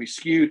laps is going to be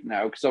skewed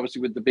now, because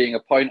obviously with there being a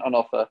point on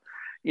offer,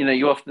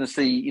 you often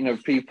see,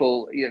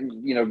 people,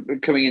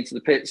 coming into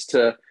the pits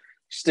to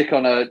stick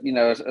on a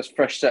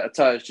fresh set of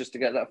tires just to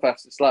get that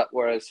fastest lap,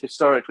 whereas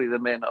historically they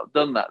may not have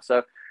done that.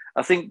 So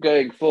I think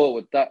going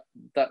forward, that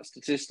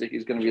statistic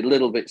is going to be a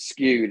little bit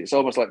skewed. It's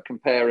almost like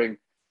comparing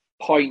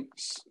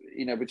points,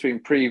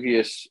 between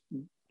previous,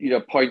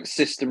 point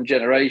system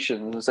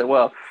generations, and say,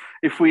 well,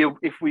 if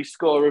we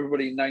score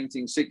everybody in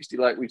 1960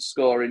 like we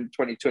score in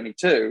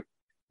 2022,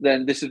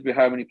 then this would be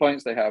how many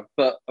points they have.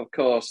 But of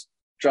course,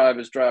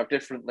 drivers drive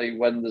differently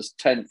when there's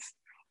 10th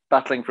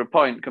battling for a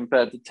point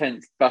compared to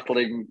 10th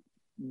battling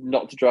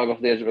not to drive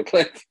off the edge of a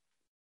cliff.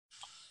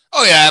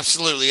 Oh yeah,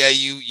 absolutely. Yeah,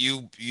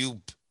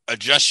 you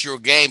adjust your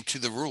game to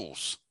the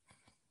rules.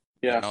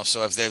 Yeah.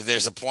 So if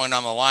there's a point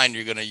on the line,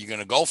 you're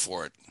gonna go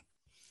for it.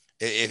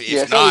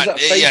 If not, that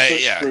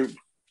Facebook group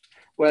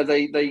where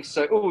they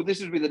say, "Oh,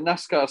 this would be the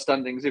NASCAR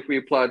standings if we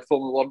applied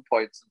Formula One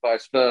points and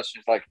vice versa."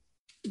 It's like,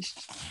 it's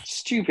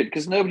stupid,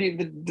 because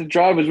the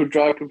drivers would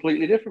drive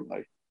completely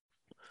differently.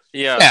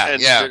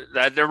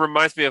 That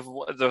reminds me of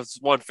this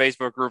one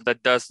Facebook group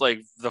that does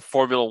the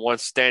Formula One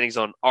standings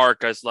on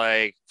ARC. As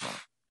I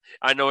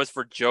know it's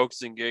for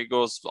jokes and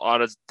giggles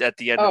at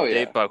the end of the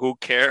day, but who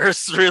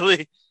cares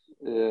really?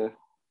 Yeah.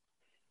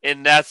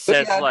 In that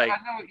sense, I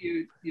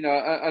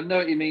know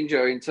what you mean,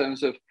 Joe, in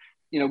terms of,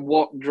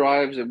 what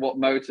drives him, what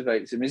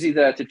motivates him. Is he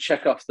there to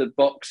check off the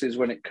boxes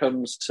when it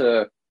comes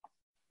to,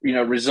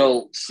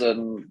 results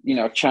and,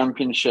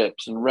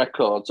 championships and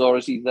records? Or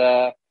is he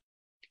there?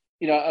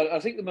 I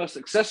think the most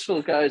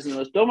successful guys and the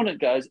most dominant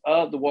guys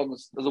are the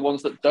ones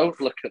that don't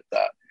look at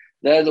that.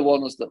 They're the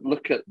ones that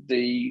look at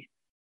the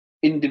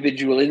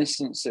individual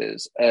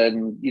instances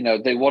and,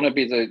 they want to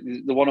be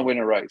they want to win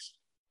a race.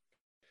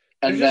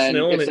 And then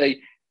if they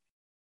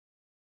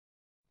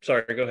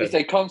Sorry, go ahead. If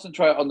they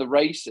concentrate on the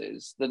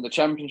races, then the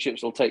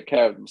championships will take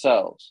care of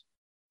themselves.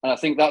 And I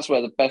think that's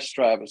where the best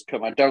drivers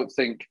come. I don't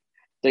think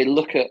they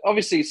look at,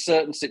 obviously,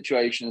 certain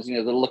situations,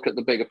 they'll look at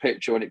the bigger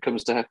picture when it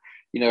comes to,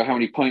 how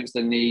many points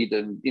they need.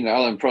 And,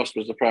 Alain Prost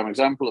was the prime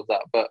example of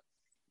that. But,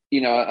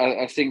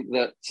 I think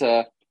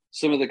that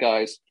some of the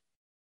guys,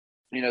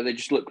 they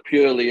just look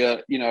purely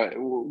at,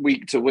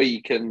 week to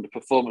week and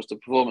performance to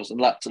performance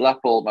and lap to lap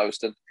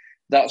almost. And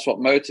that's what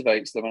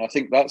motivates them. And I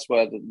think that's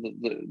where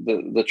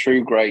the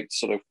true greats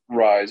sort of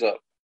rise up.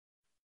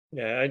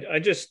 Yeah, I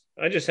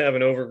just have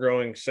an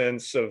overgrowing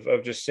sense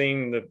of just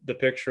seeing the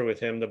picture with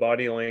him, the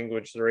body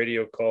language, the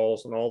radio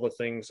calls, and all the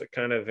things that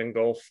kind of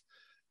engulf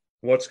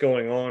what's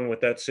going on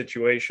with that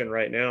situation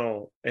right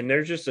now. And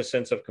there's just a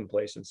sense of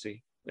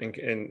complacency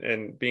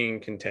and being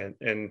content.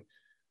 And,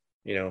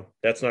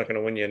 that's not going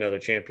to win you another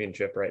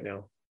championship right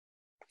now.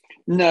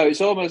 No,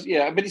 it's almost,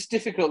 but it's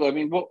difficult. I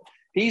mean,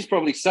 he's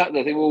probably sat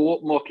there thinking, well,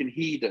 what more can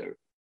he do?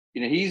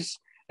 And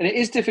it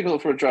is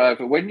difficult for a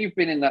driver when you've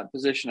been in that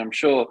position, I'm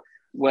sure,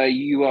 where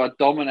you are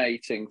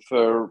dominating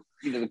for,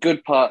 the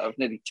good part of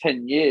nearly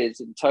 10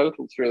 years in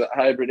total through that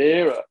hybrid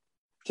era,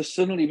 to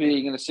suddenly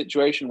being in a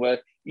situation where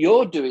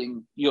you're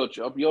doing your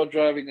job, you're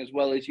driving as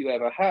well as you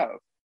ever have,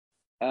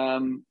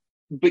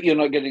 but you're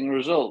not getting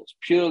results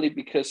purely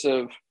because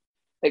of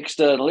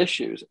external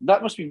issues.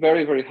 That must be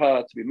very, very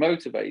hard to be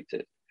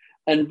motivated.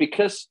 And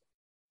because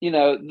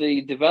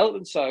the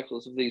development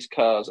cycles of these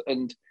cars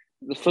and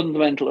the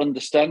fundamental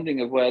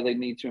understanding of where they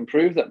need to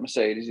improve that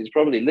Mercedes is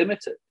probably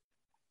limited.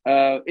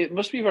 It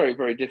must be very,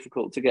 very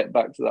difficult to get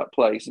back to that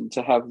place and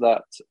to have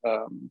that,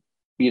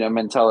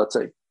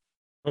 mentality.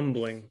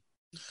 Humbling.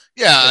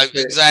 Yeah,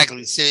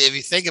 exactly. See, if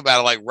you think about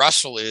it, like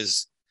Russell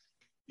is,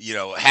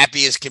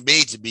 happy as can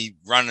be to be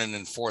running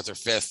in fourth or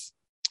fifth,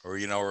 or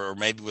or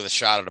maybe with a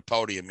shot at a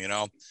podium.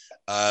 To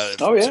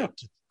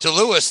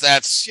Lewis,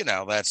 that's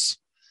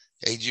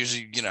he's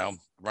usually,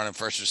 running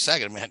first or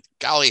second. I mean,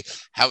 golly,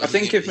 I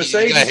think if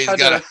Mercedes he's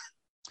got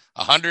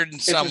 100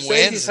 and some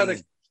wins.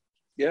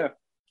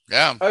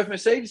 If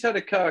Mercedes had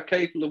a car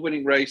capable of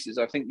winning races,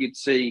 I think you'd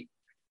see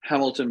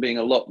Hamilton being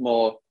a lot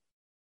more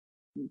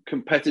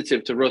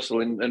competitive to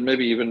Russell and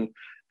maybe even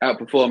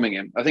outperforming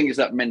him. I think it's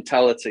that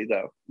mentality,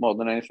 though, more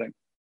than anything.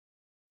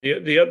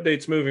 The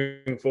updates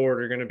moving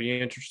forward are going to be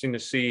interesting to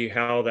see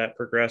how that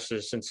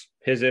progresses, since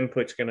his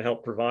input's going to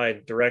help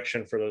provide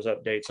direction for those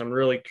updates. I'm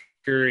really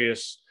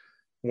curious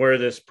where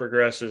this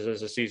progresses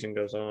as the season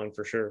goes on,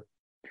 for sure.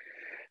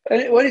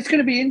 And it's going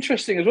to be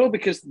interesting as well,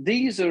 because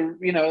these are,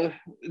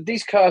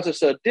 these cars are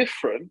so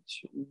different.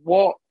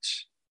 What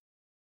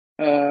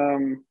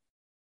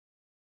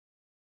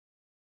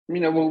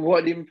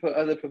input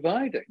are they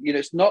providing?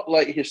 It's not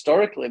like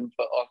historical input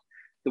on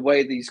the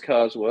way these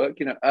cars work.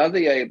 Are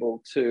they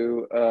able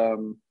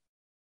to,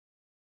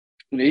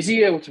 is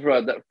he able to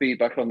provide that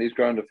feedback on these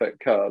ground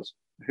effect cars?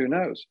 Who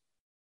knows?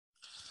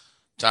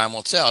 Time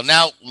will tell.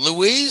 Now,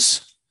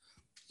 Louise,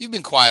 you've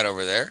been quiet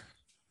over there.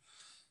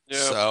 Yeah.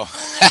 So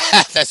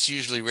that's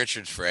usually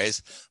Richard's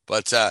phrase.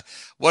 But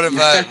what are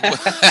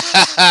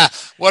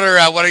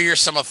your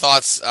some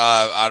thoughts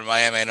on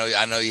Miami?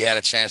 I know you had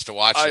a chance to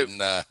watch it.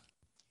 And,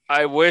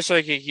 I wish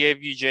I could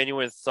give you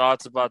genuine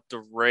thoughts about the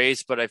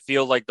race, but I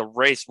feel like the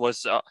race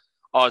was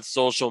on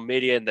social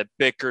media and the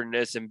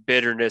bickerness and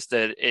bitterness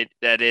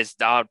that is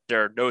out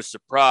there. No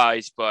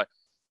surprise, but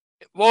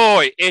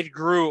boy, it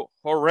grew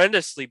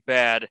horrendously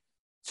bad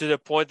to the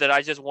point that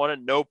I just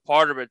wanted no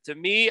part of it. To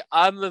me,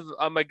 I'm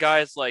a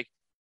guy that's like,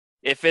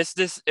 if this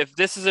is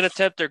an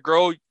attempt to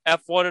grow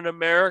F1 in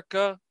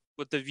America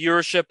with the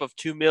viewership of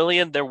 2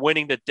 million, they're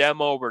winning the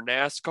demo over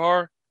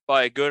NASCAR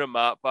by a good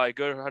amount, by a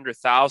good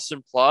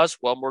 100,000 plus,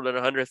 well more than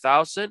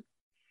 100,000.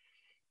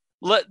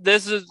 Let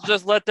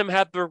them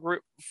have their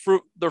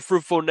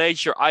fruitful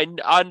nature. I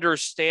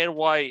understand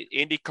why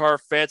IndyCar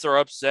fans are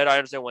upset. I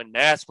understand why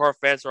NASCAR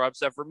fans are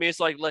upset. For me, it's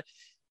like,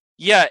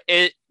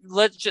 I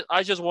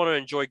just want to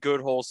enjoy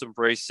good, wholesome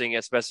racing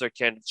as best I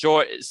can.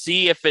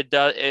 See if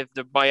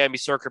the Miami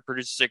circuit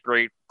produces a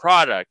great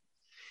product.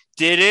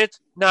 Did it?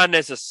 Not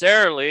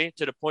necessarily,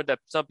 to the point that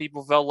some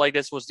people felt like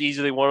this was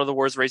easily one of the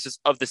worst races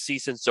of the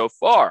season so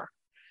far.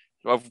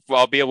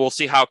 We'll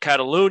see how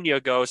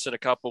Catalonia goes in a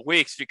couple of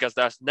weeks, because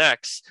that's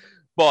next.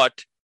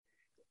 But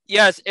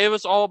yes, it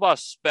was all about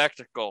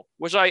spectacle,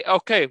 which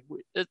it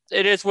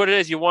is what it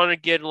is. You want to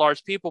get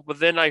large people, but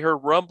then I heard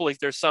rumblings.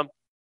 There's some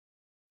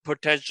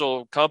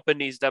potential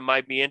companies that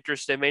might be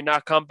interested, may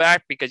not come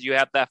back because you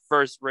have that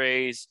first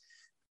race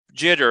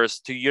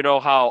jitters to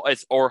how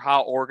it's or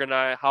how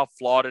organized, how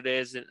flawed it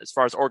is as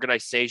far as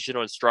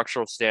organizational and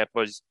structural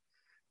standpoints.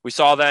 We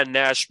saw that in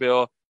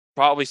Nashville,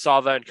 probably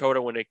saw that in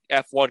COTA when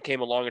F1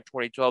 came along in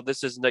 2012.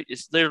 It's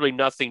literally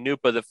nothing new,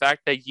 but the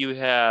fact that you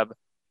have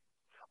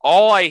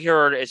all I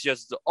heard is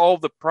just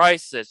the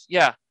prices.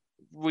 Yeah,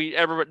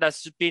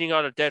 that's beating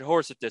on a dead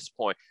horse at this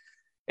point.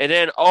 And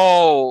then,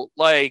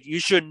 you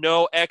should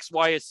know X,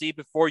 Y, and Z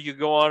before you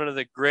go onto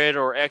the grid,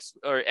 or X,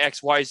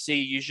 Y, Z.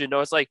 You should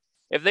know. It's like,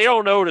 if they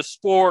don't know the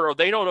sport or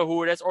they don't know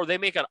who it is, or they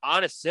make an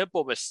honest,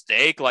 simple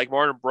mistake, like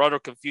Martin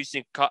Brundle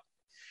confusing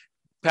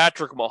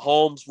Patrick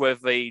Mahomes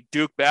with a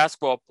Duke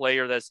basketball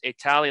player that's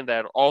Italian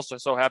that also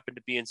so happened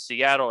to be in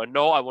Seattle. And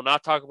no, I will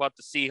not talk about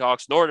the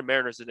Seahawks nor the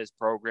Mariners in this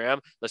program.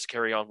 Let's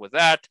carry on with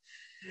that.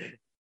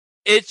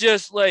 It's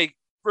just like,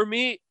 for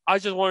me, I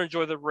just want to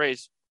enjoy the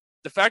race.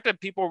 The fact that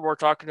people were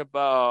talking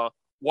about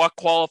what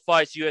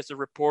qualifies you as a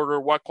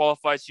reporter, what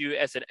qualifies you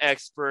as an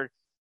expert,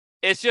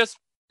 it's just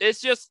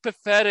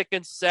pathetic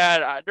and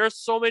sad. There's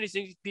so many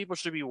things people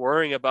should be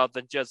worrying about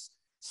than just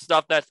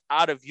stuff that's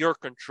out of your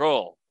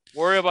control.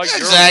 Worry about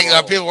exactly.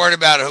 Are people worried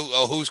about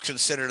who's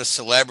considered a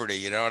celebrity?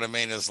 You know what I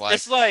mean? It's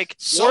like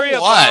so worry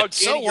what?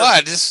 So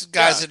what? This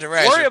guy's in the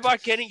race. Worry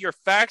about getting your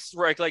facts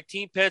right, like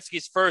Team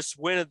Penske's first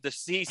win of the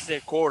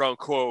season, quote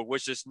unquote,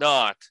 which is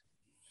not.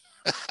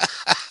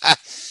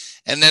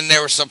 And then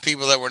there were some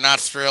people that were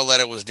not thrilled that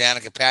it was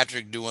Danica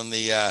Patrick doing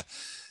the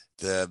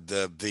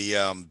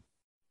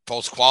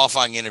post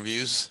qualifying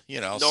interviews.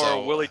 You know,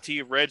 nor Willie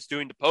T. Reds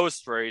doing the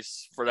post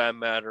race for that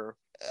matter.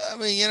 I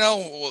mean, you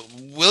know,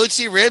 Willie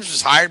T. Ribbs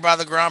was hired by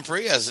the Grand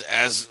Prix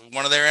as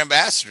one of their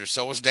ambassadors.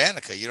 So was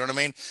Danica. You know what I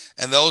mean?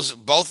 And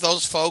both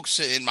those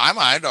folks, in my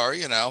mind, are,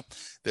 you know,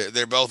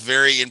 they're both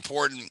very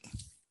important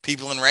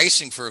people in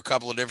racing for a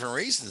couple of different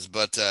reasons.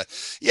 But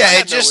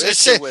yeah,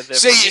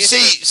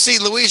 see,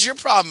 Louise, your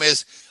problem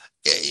is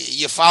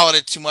you followed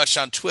it too much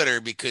on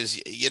Twitter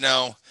because, you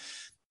know,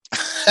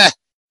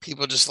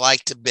 people just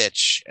like to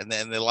bitch, and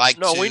then they like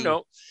to. No, we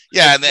know.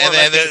 Yeah, and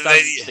then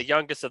the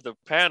youngest of the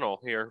panel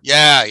here.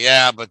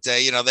 Yeah, but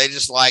you know, they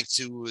just like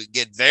to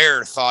get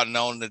their thought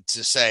known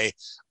to say,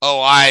 "Oh,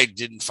 I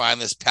didn't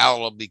find this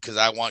palatable because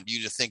I want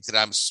you to think that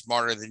I'm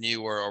smarter than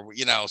you," or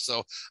you know. So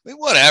I mean,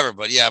 whatever.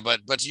 But yeah,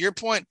 but to your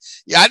point,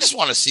 yeah, I just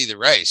want to see the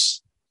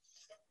race.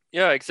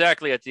 Yeah,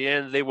 exactly. At the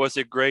end, was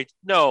it great?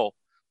 No,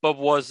 but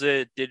was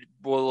it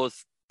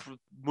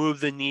move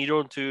the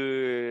needle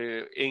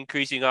to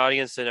increasing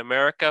audience in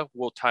America?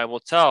 Well, time will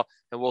tell,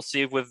 and we'll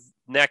see with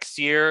next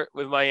year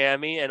with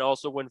Miami, and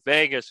also when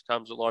Vegas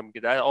comes along,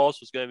 because that also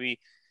is going to be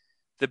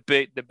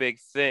the big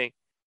thing.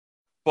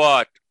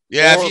 But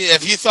yeah,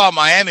 if you thought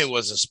Miami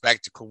was a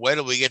spectacle, wait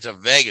till we get to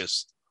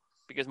Vegas.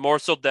 Because more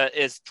so that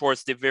is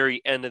towards the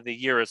very end of the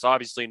year. It's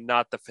obviously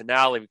not the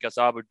finale because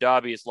Abu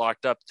Dhabi is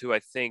locked up to, I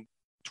think,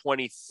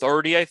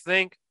 2030. I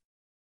think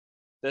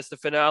that's the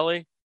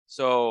finale.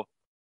 So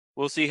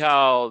we'll see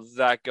how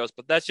that goes.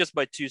 But that's just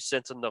my 2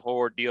 cents on the whole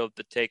ordeal,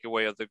 the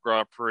takeaway of the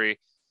Grand Prix.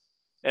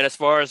 And as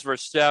far as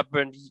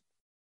Verstappen,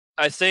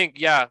 I think,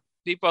 yeah,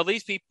 at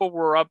least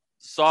people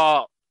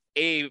saw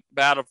a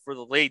battle for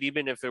the lead,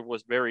 even if it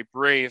was very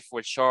brief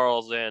with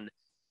Charles and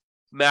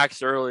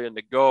Max early in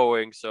the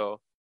going.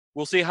 So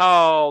we'll see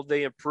how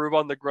they improve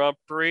on the Grand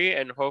Prix,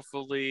 and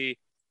hopefully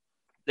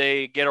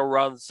they get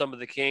around some of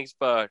the kinks.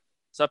 But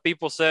some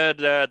people said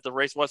that the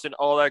race wasn't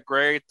all that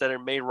great, that it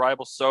made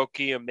rival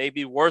Sochi and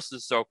maybe worse than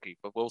Sochi.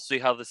 But we'll see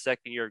how the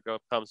second year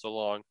comes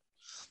along.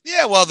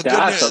 Yeah, well, the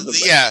good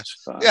news, yeah,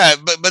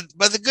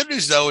 but the good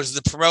news though is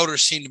the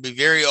promoters seem to be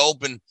very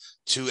open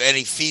to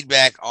any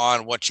feedback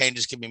on what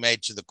changes can be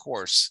made to the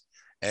course,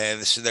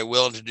 and so they're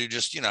willing to do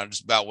just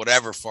about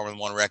whatever Formula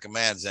One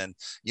recommends. And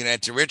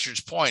to Richard's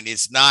point,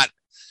 it's not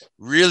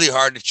really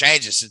hard to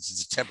change it since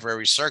it's a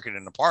temporary circuit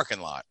in the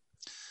parking lot.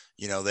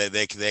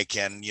 They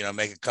can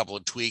make a couple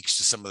of tweaks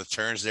to some of the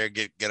turns there,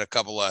 get a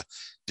couple of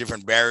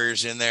different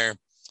barriers in there,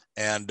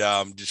 and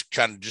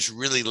just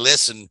really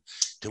listen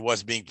to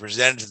what's being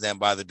presented to them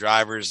by the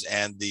drivers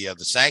and the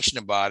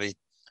sanctioning body.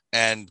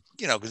 And,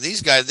 because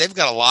these guys, they've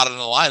got a lot on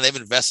the line. They've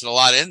invested a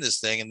lot in this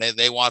thing, and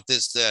they want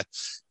this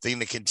thing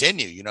to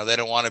continue. They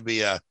don't want to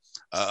be a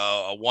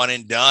one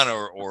and done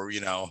or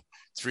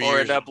 3 years. Or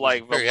end up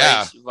like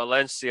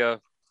Valencia,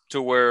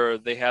 to where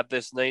they have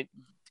this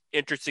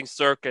interesting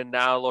circuit,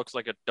 now it looks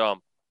like a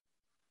dump.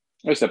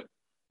 It's a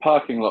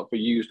parking lot for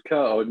used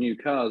car or new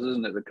cars,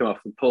 isn't it, that come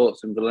off the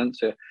ports in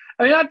Valencia?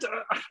 I mean, I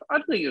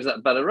don't think it was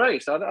that bad a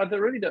race. I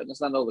really don't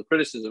understand all the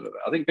criticism of it.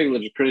 I think people are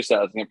just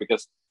criticizing it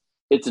because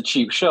it's a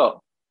cheap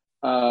shot.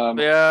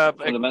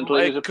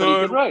 Fundamentally, it was a pretty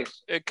good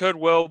race. It could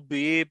well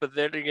be, but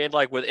then again,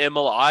 like with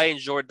Imola, I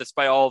enjoyed,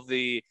 despite all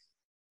the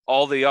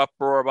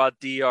uproar about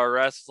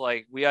DRS.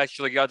 Like, we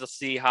actually got to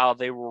see how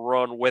they will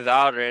run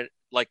without it,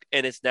 like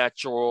in its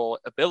natural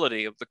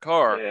ability of the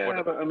car.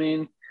 Yeah, but I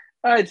mean,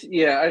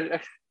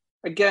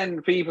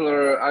 again, people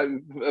are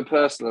a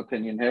personal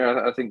opinion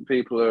here. I think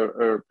people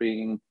are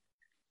being,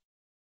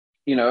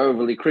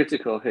 overly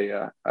critical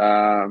here.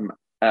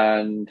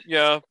 And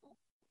yeah,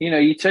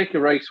 you take a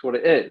race what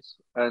it is,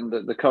 and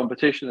the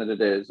competition that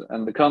it is,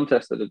 and the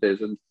contest that it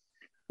is, and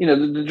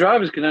the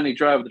drivers can only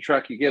drive the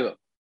track you give them.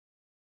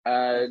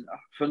 And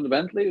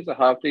fundamentally, it's a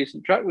half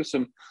decent track with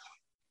some,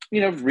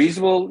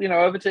 reasonable,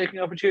 overtaking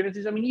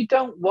opportunities. I mean, you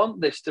don't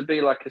want this to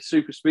be like a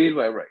super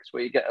speedway race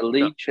where you get a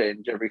lead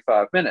change every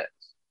 5 minutes.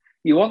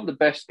 You want the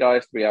best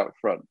guys to be out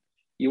front.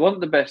 You want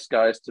the best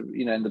guys to,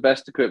 in the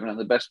best equipment and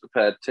the best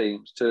prepared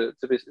teams to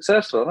be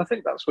successful. And I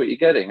think that's what you're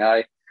getting.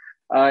 I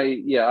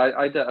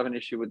don't have an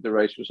issue with the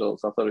race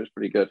results. I thought it was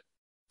pretty good.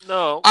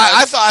 No,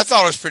 I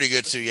thought it was pretty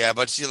good too. Yeah,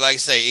 but see, like I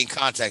say, in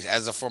context,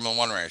 as a Formula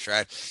One race,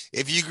 right?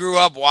 If you grew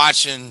up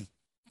watching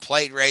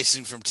plate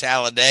racing from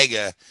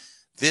Talladega,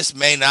 this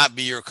may not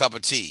be your cup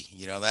of tea.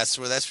 You know, that's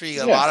where you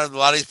get a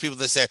lot of these people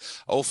that say,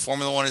 "Oh,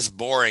 Formula One is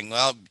boring."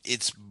 Well,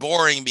 it's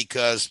boring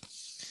because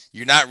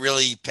you're not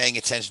really paying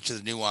attention to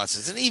the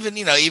nuances. And even,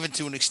 even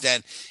to an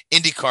extent,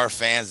 IndyCar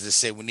fans that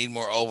say we need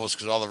more ovals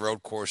because all the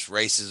road course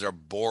races are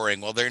boring.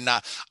 Well, they're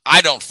not.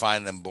 I don't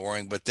find them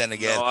boring. But then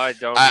again, no, I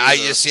don't.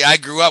 I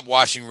grew up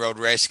watching road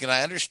racing, and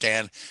I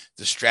understand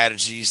the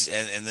strategies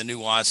and the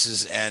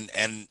nuances. And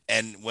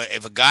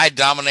if a guy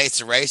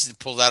dominates a race and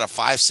pulls out a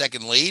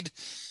 5-second lead,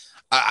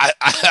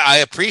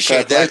 I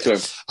appreciate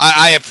that.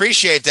 I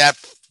appreciate that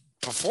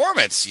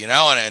performance,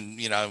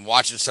 and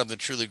watching something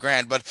truly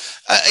grand. But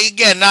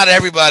again, not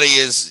everybody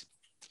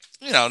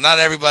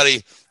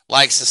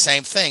likes the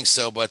same thing.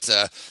 So, but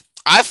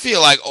I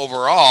feel like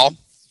overall,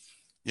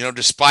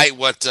 despite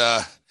what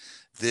the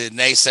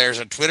naysayers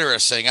on Twitter are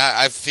saying,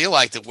 I feel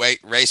like the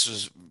race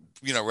was,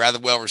 rather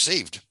well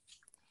received.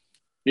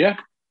 Yeah.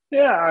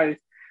 I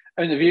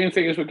mean, the viewing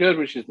figures were good,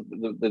 which is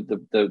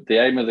the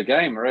aim of the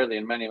game, really,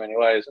 in many, many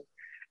ways.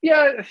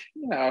 Yeah,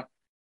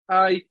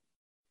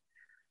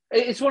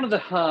 it's one of the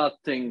hard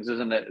things,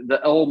 isn't it,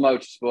 that all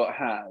motorsport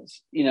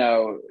has,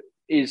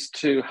 is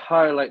to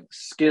highlight the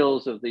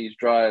skills of these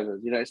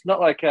drivers. It's not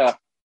like a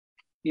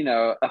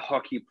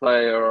hockey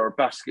player or a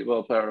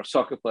basketball player or a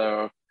soccer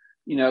player.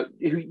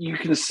 You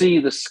can see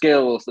the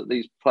skills that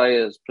these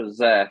players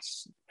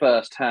possess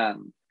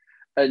firsthand.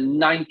 And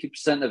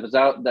 90% of us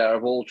out there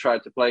have all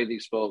tried to play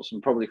these sports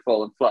and probably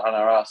fallen flat on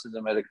our asses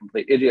and made a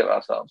complete idiot of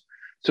ourselves.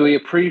 So we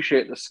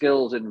appreciate the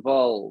skills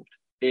involved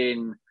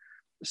in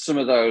some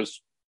of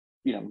those,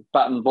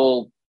 bat and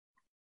ball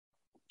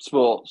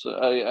sports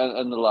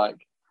and the like.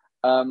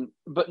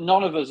 But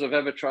none of us have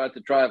ever tried to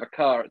drive a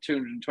car at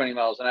 220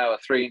 miles an hour,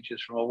 3 inches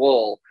from a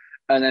wall,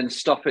 and then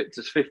stop it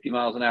to 50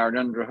 miles an hour and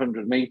under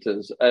 100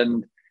 meters.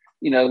 And,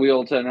 we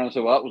all turn around and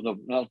say, well, that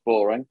was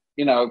boring,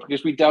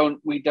 because we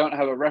don't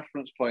have a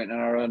reference point in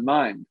our own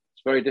mind.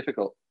 It's very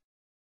difficult.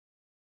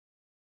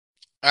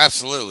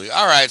 Absolutely.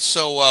 All right.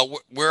 So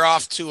we're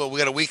off to, we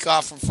got a week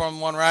off from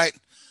Formula One, right?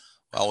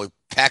 Well, we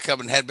pack up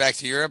and head back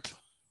to Europe.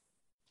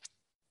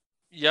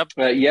 Yep.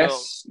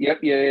 Yes.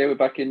 Yep. Yeah. We're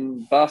back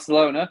in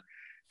Barcelona.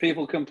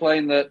 People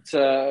complain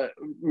that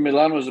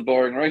Milan was a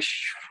boring race.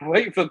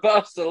 Wait for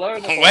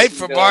Barcelona. Wait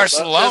for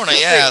Barcelona.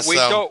 Yeah.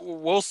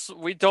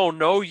 We don't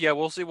know yet.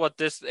 We'll see what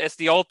it's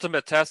the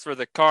ultimate test for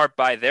the car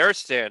by their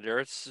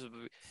standards.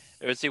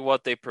 We'll see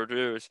what they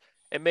produce,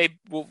 and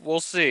we'll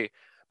see.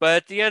 But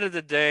at the end of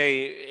the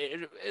day,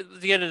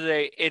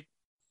 it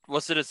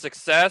was it a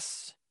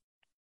success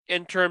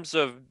in terms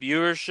of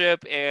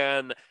viewership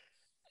and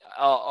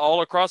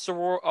all across the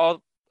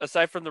world.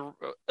 Aside from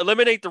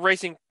eliminate the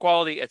racing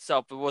quality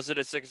itself, but was it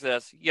a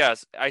success?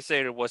 Yes, I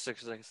say it was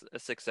a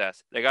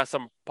success. They got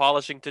some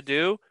polishing to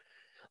do,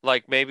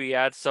 like maybe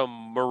add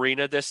some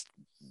marina this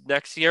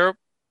next year.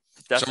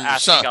 That's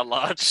asking a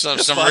lot. Some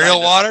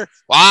real water.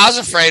 Well, I was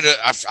afraid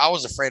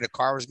a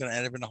car was going to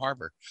end up in the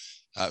harbor.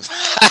 But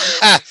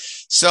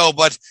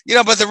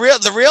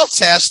the real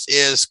test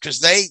is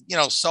because they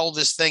sold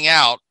this thing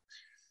out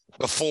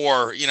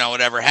before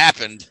it ever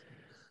happened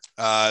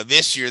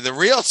this year. The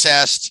real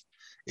test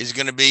is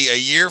going to be a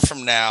year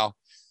from now.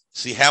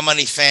 See how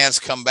many fans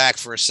come back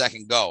for a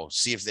second go.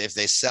 See if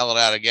they sell it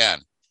out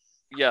again.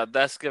 Yeah,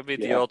 that's going to be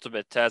the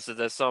ultimate test.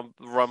 There's some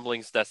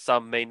rumblings that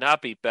some may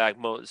not be back,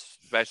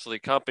 especially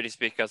companies,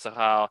 because of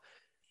how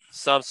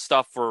some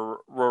stuff were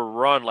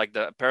run. Like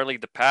apparently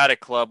the Paddock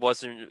Club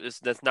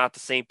that's not the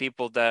same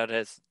people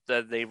that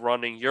they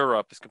run in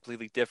Europe. It's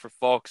completely different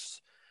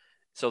folks.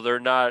 So they're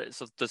not.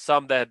 So to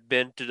some that have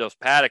been to those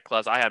Paddock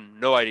Clubs, I have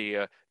no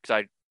idea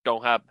because I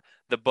don't have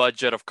the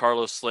budget of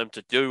Carlos Slim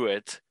to do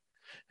it.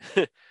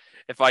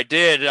 If I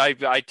did,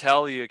 I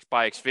tell you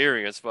by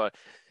experience, but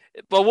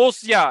we'll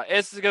see. Yeah,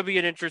 it's gonna be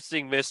an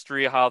interesting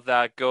mystery how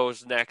that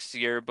goes next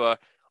year. But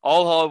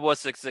all it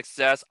was a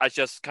success. I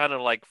just kind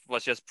of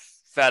was just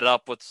fed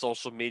up with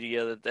social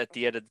media at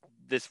the end of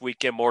this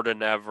weekend more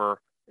than ever,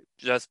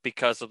 just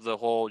because of the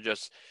whole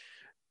just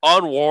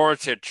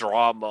unwarranted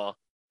drama.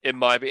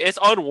 It's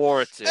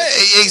unwarranted.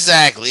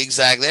 Exactly.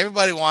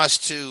 Everybody wants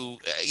to,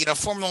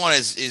 Formula One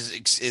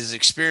is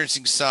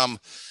experiencing some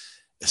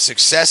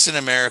success in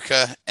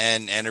America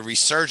and a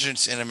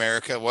resurgence in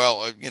America.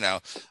 Well,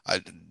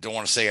 I don't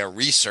want to say a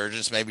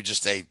resurgence, maybe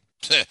just a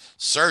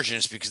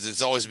surgence, because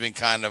it's always been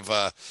kind of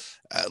a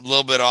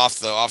little bit off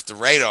the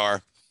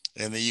radar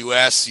in the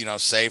U.S.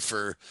 Say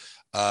for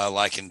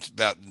like in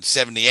about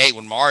 78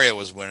 when Mario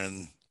was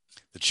winning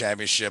the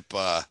championship.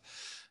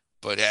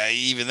 But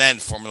even then,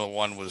 Formula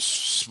One was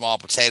small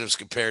potatoes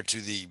compared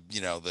to the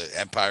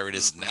empire it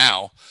is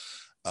now.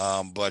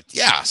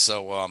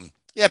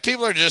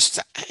 People are just,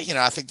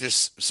 I think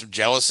there's some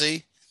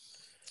jealousy.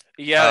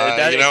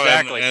 Yeah,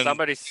 exactly.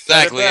 Somebody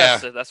said it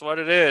best. That's what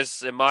it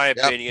is, in my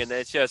opinion.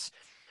 It's just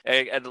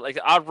and like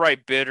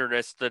outright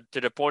bitterness to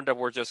the point that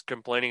we're just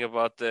complaining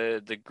about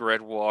the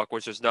grid walk,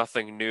 which is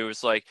nothing new.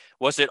 It's like,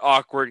 was it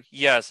awkward?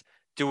 Yes.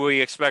 Do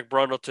we expect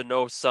Brundle to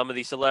know some of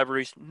these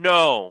celebrities?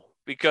 No,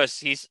 because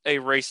he's a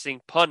racing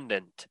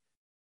pundit,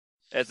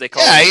 as they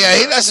call it. Yeah,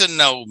 he doesn't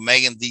know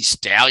Megan Thee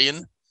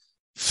Stallion.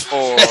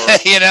 Or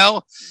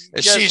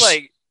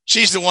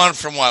she's the one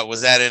from what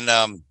was that in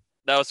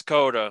that was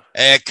Coda.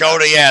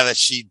 Coda, yeah, that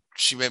she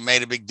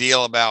made a big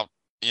deal about,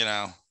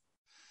 Yeah,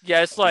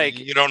 it's like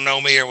you don't know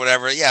me or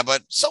whatever. Yeah,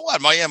 but so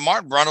what?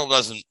 Martin Brundle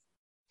doesn't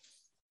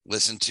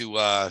listen to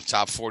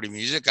top 40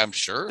 music, I'm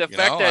sure. The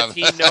fact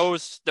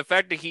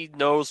that he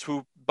knows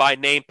who by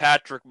name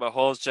Patrick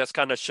Mahomes just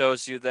kind of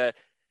shows you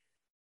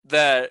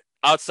that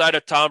outside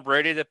of Tom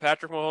Brady, that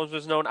Patrick Mahomes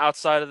was known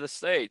outside of the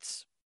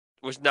States,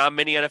 which not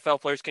many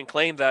NFL players can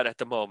claim that at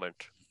the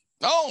moment.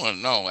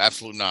 No,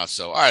 absolutely not.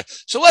 So, all right.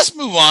 So let's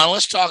move on.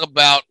 Let's talk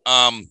about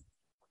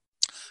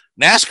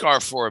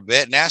NASCAR for a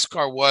bit.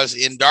 NASCAR was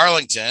in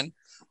Darlington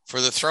for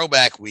the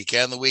throwback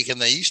weekend, the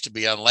weekend they used to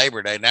be on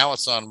Labor Day. Now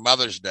it's on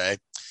Mother's Day.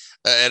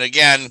 And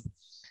again,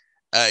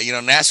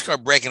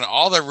 NASCAR breaking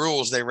all their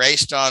rules. They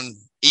raced on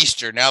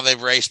Easter. Now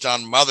they've raced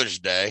on Mother's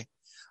Day.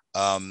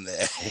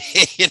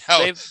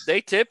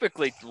 They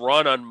typically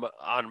run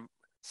on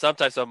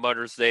sometimes on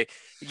Mother's Day.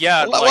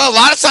 Yeah. Well, a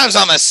lot of times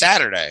on a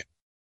Saturday.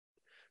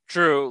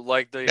 True.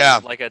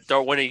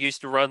 When it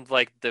used to run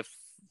like the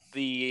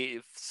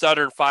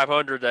Southern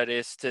 500 that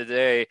is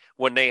today,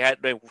 when they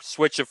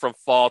switched it from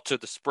fall to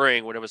the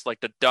spring, when it was like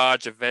the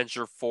Dodge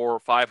Avenger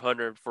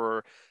 500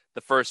 for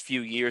the first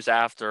few years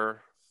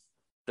after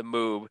the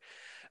move.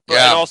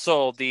 And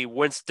also the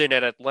Winston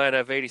at Atlanta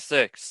of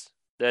 86.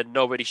 Then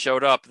nobody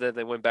showed up. Then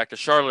they went back to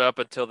Charlotte up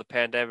until the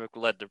pandemic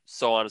led to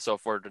so on and so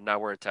forth. And now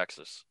we're in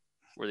Texas.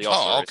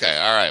 Okay.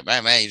 All right.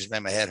 Man, you just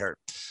made my head hurt.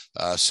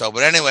 So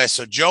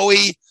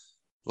Joey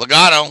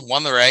Logano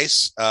won the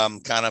race,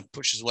 kind of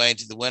pushed his way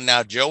into the win.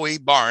 Now, Joey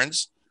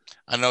Barnes,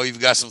 I know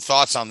you've got some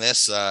thoughts on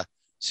this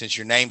since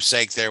your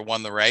namesake there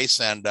won the race.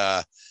 And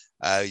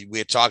we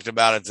had talked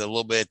about it a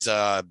little bit,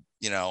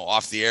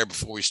 off the air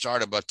before we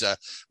started. But,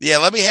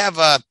 let me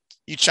have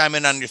you chime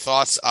in on your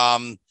thoughts.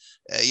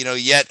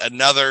 Yet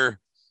another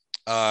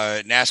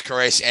NASCAR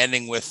race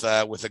ending with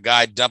a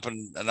guy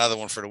dumping another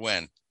one for the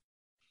win.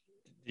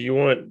 Do you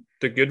want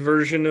the good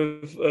version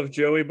of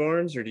Joey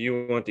Barnes, or do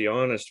you want the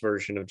honest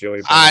version of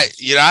Joey Barnes?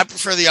 I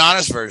prefer the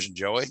honest version,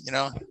 Joey.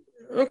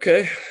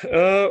 Okay.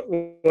 I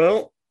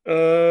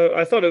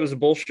thought it was a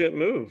bullshit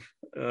move.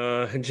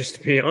 And just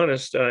to be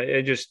honest,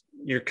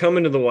 you're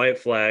coming to the white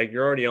flag.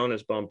 You're already on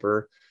his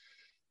bumper.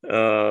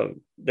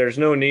 There's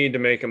no need to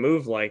make a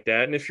move like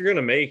that. And if you're going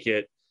to make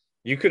it,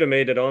 you could have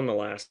made it on the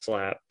last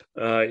lap.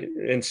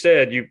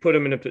 Instead, you put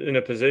him in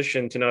a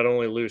position to not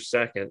only lose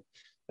second,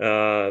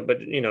 but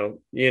you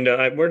end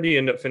up, where do you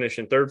end up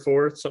finishing? Third,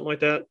 fourth, something like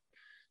that.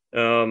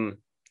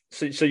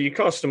 So you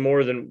cost him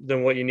more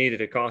than what you needed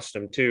to cost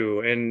him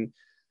too. And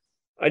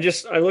I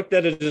looked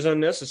at it as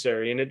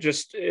unnecessary, and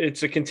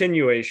it's a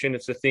continuation.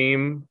 It's a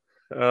theme.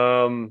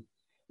 And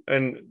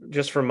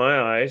just from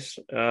my eyes,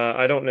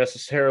 I don't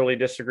necessarily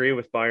disagree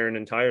with Byron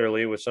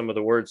entirely with some of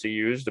the words he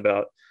used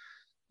about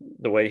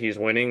the way he's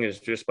winning is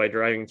just by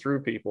driving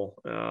through people.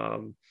 I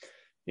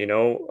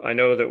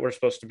know that we're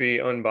supposed to be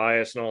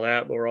unbiased and all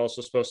that, but we're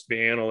also supposed to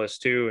be analysts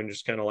too, and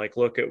just kind of like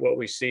look at what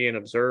we see and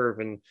observe.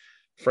 And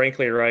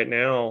frankly, right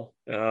now,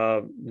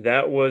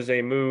 that was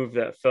a move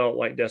that felt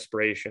like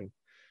desperation.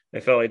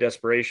 It felt like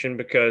desperation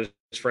because,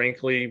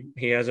 frankly,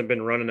 he hasn't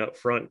been running up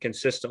front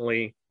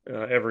consistently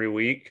every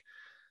week.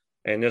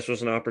 And this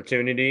was an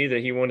opportunity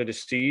that he wanted to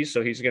seize,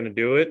 so he's going to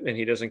do it. And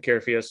he doesn't care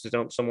if he has to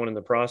dump someone in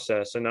the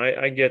process. And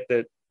I get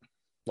that.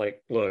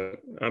 Like, look,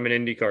 I'm an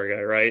IndyCar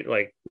guy, right?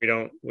 Like,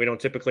 we don't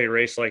typically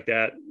race like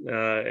that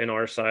in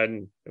our side,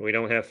 and we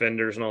don't have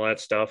fenders and all that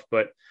stuff.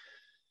 But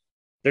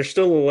there's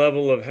still a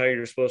level of how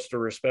you're supposed to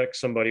respect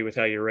somebody with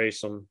how you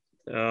race them.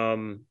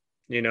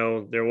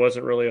 There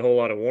wasn't really a whole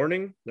lot of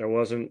warning. There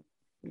wasn't,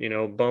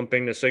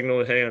 bumping the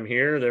signal, hey, I'm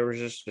here. There was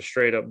just a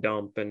straight up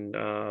dump. And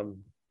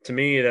to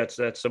me,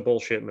 that's a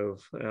bullshit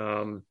move.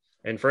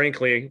 And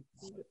frankly,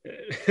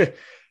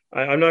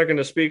 I'm not going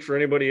to speak for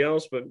anybody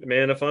else, but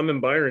man, if I'm in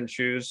Byron's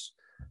shoes,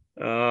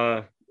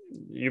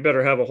 you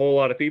better have a whole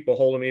lot of people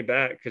holding me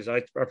back, because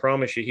I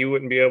promise you, he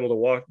wouldn't be able to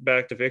walk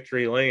back to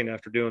victory lane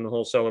after doing the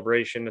whole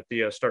celebration at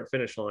the start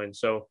finish line.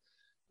 So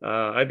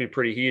I'd be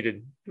pretty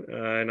heated,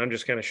 and I'm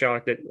just kind of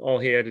shocked that all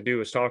he had to do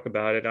was talk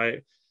about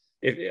it.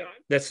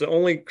 That's the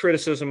only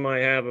criticism I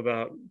have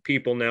about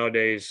people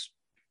nowadays,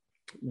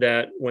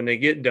 that when they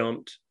get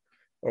dumped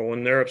or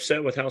when they're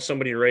upset with how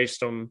somebody raced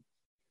them,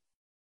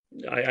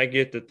 I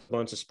get that a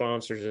bunch of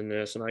sponsors in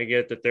this, and I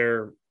get that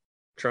they're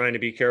trying to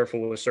be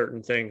careful with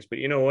certain things. But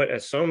you know what?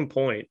 At some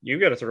point, you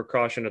got to throw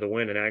caution to the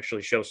wind and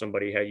actually show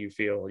somebody how you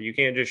feel. You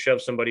can't just shove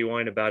somebody,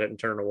 whine about it, and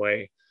turn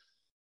away.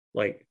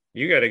 Like,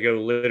 you got to go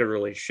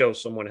literally show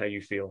someone how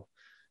you feel.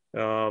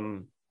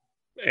 And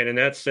in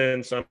that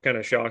sense, I'm kind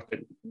of shocked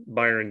that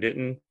Byron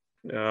didn't,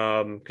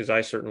 because I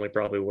certainly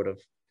probably would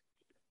have.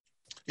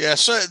 Yeah,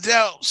 so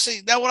now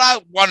what I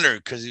wonder,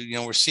 because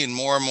we're seeing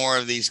more and more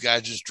of these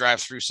guys just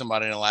drive through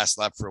somebody in the last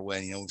lap for a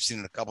win. We've seen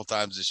it a couple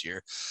times this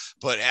year,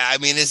 but I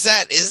mean, is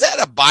that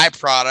a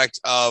byproduct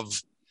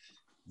of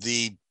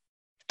the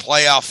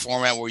playoff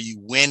format where you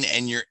win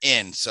and you're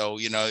in? So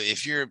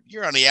if you're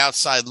on the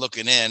outside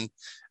looking in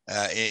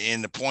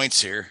the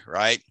points here,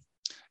 right?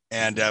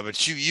 And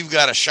but you've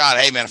got a shot.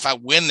 Hey man, if I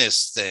win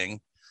this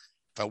thing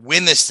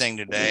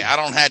today, I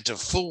don't have to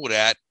fool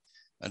that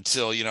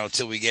until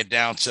we get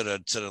down to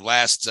the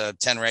last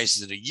 10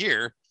 races of the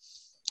year,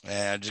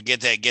 and to get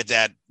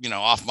that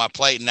off my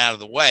plate and out of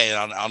the way,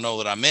 and I'll know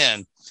that I'm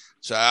in.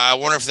 So I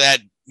wonder if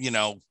that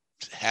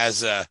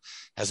has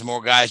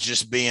more guys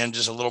just being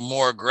just a little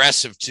more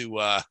aggressive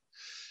to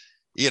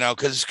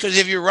because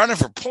if you're running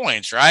for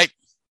points, right,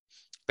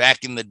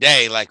 back in the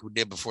day like we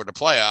did before the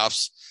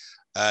playoffs,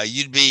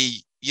 you'd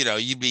be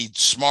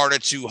smarter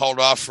to hold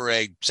off for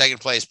a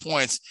second place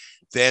points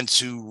than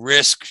to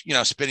risk,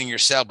 spinning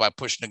yourself by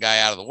pushing the guy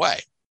out of the way.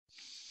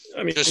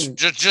 I mean,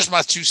 just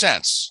my 2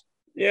 cents.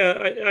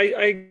 Yeah,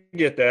 I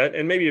get that.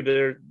 And maybe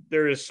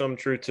there is some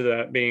truth to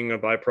that being a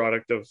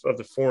byproduct of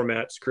the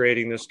formats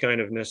creating this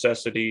kind of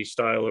necessity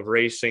style of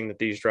racing that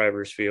these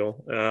drivers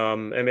feel.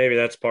 And maybe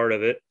that's part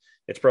of it.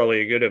 It's probably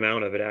a good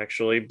amount of it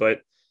actually,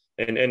 but,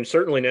 and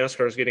certainly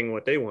NASCAR is getting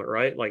what they want,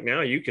 right? Like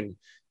now you can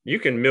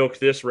milk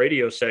this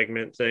radio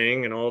segment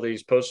thing and all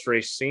these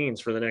post-race scenes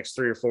for the next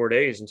 3 or 4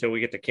 days until we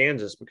get to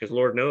Kansas, because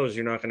Lord knows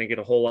you're not going to get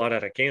a whole lot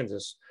out of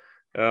Kansas.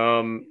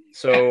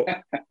 So,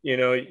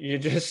 you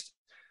just,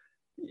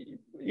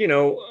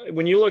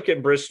 when you look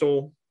at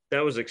Bristol,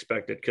 that was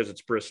expected because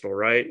it's Bristol,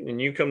 right?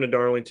 And you come to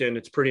Darlington,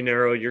 it's pretty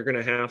narrow. You're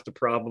going to have to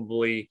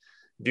probably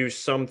do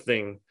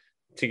something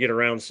to get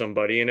around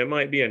somebody, and it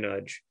might be a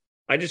nudge.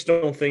 I just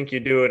don't think you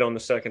do it on the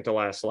second to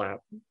last lap.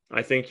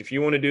 I think if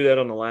you want to do that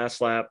on the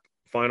last lap,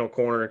 final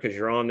corner, because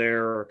you're on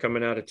there or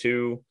coming out of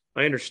 2,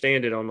 I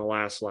understand it on the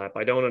last lap.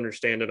 I don't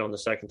understand it on the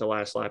second to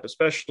last lap,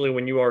 especially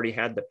when you already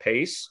had the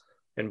pace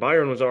and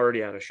Byron was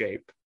already out of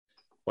shape.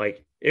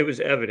 Like, it was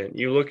evident.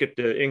 You look at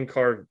the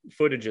in-car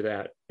footage of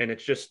that and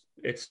it's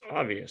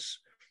obvious.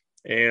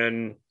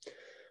 And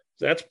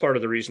that's part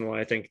of the reason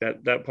why I think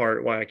that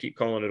part, why I keep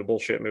calling it a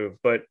bullshit move.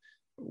 But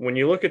when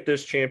you look at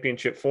this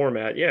championship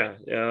format,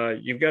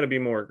 you've got to be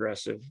more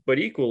aggressive, but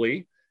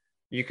equally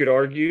you could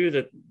argue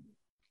that,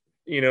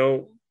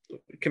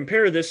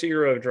 compare this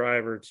era of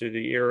driver to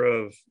the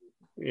era of,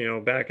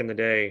 back in the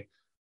day.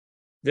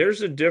 How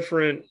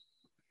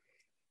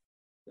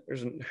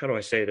do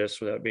I say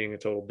this without being a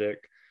total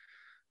dick?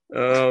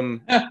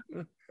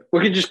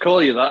 We could just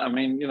call you that. I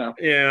mean,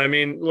 Yeah, I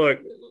mean, look,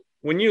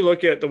 when you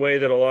look at the way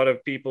that a lot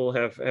of people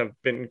have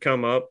been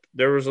come up,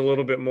 there was a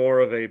little bit more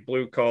of a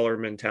blue collar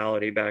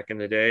mentality back in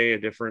the day, a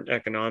different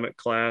economic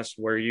class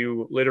where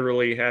you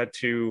literally had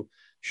to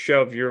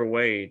shove your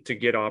way to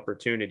get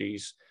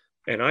opportunities.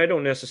 And I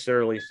don't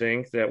necessarily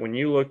think that when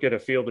you look at a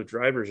field of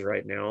drivers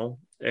right now,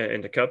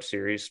 and the Cup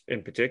Series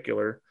in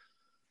particular,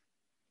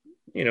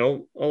 a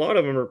lot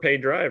of them are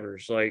paid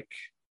drivers. Like,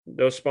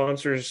 those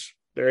sponsors,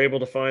 they're able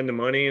to find the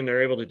money and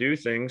they're able to do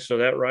things. So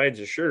that ride's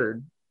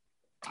assured.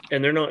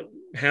 And they're not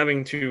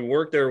having to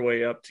work their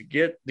way up to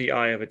get the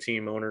eye of a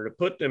team owner to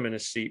put them in a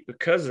seat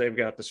because they've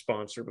got the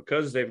sponsor,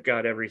 because they've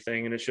got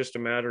everything. And it's just a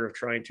matter of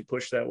trying to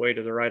push that way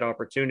to the right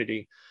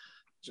opportunity.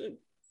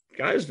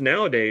 Guys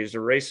nowadays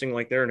are racing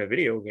like they're in a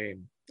video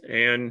game,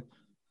 and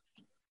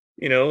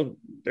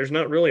there's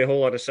not really a whole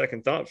lot of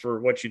second thought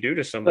for what you do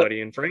to somebody.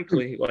 And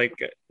frankly,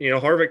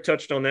 Harvick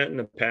touched on that in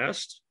the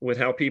past with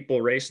how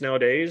people race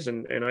nowadays,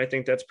 and I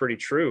think that's pretty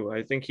true.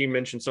 I think he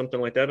mentioned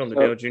something like that on the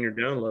Dale Jr.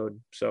 download.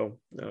 So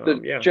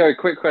Joe,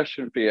 quick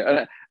question for you,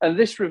 and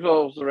this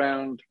revolves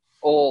around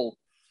all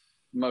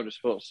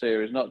motorsport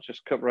series, not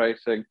just Cup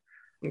racing.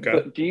 Okay.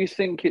 But do you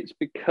think it's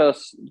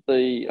because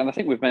and I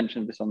think we've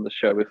mentioned this on the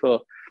show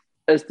before,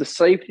 as the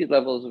safety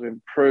levels have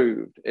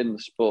improved in the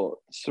sport,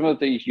 some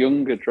of these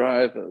younger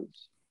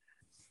drivers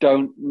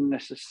don't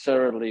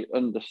necessarily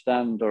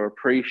understand or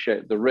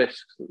appreciate the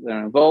risks that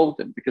they're involved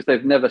in because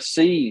they've never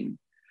seen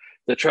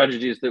the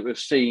tragedies that we've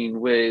seen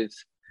with,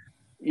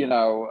 the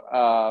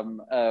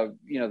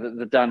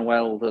Dan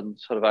Weldon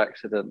sort of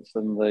accidents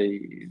and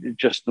the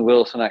Justin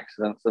Wilson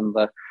accidents and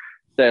the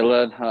Dale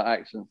Earnhardt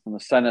accidents and the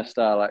Senna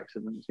style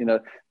accidents.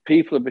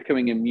 People are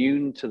becoming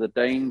immune to the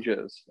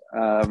dangers.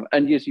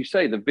 And as you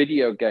say, the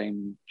video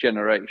game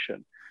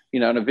generation,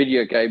 in a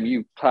video game,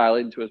 you pile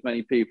into as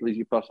many people as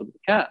you possibly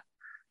can.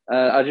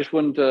 I just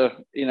wonder,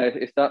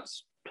 if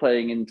that's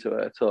playing into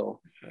it at all.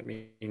 I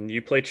mean,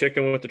 you play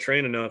chicken with the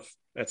train enough,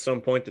 at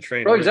some point the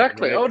train. Oh,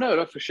 exactly. Right? Oh,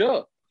 no, for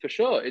sure.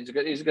 It's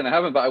going to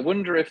happen. But I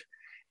wonder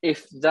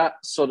if that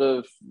sort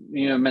of,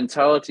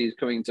 mentality is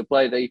coming into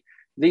play.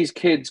 These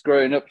kids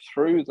growing up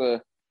through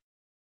the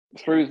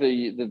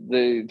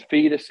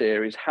feeder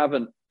series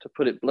haven't, to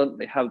put it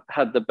bluntly, have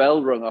had the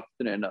bell rung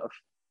often enough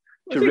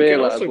to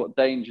realize what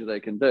danger they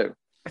can do.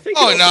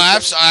 Absolutely.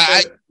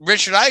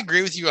 Richard, I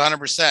agree with you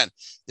 100%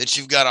 that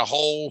you've got a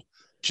whole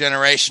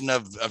generation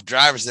of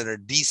drivers that are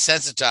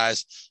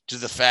desensitized to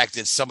the fact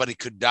that somebody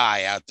could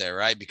die out there,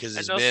 right? Because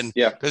it's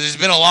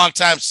been a long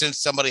time since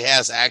somebody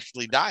has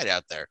actually died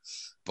out there.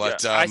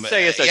 But I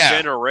say it's a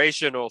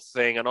generational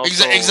thing, and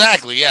also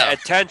exactly,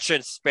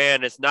 attention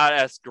span is not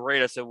as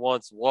great as it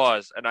once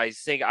was. And I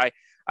think I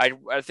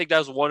think that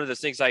was one of the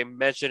things I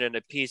mentioned in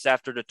a piece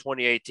after the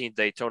 2018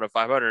 Daytona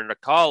 500 in a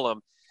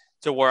column,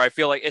 to where I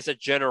feel like it's a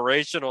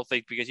generational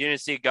thing, because you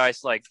didn't see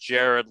guys like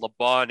Jared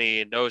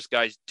Labonte and those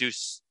guys do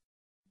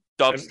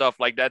dumb stuff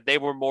like that. They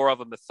were more of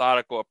a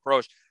methodical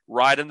approach.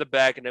 Ride in the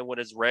back, and then when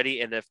it's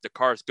ready, and if the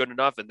car is good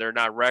enough and they're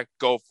not wrecked,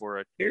 go for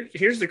it.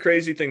 Here's the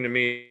crazy thing to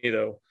me,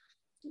 though.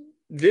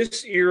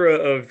 This era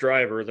of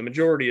driver, the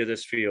majority of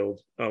this field,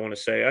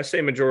 I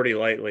say majority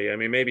lightly, I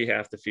mean, maybe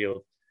half the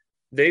field,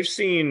 they've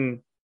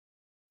seen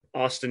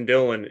Austin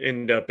Dillon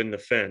end up in the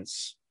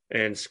fence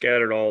and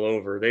scattered all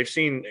over. They've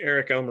seen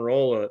Eric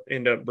Almirola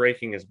end up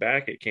breaking his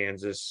back at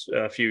Kansas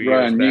a few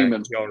years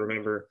back. Y'all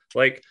remember?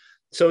 Like,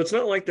 so it's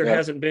not like there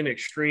hasn't been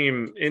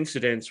extreme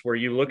incidents where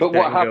you look at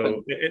that and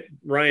go,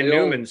 Ryan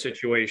Newman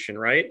situation,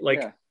 right?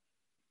 Like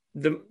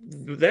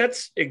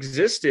that's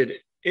existed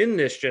in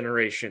this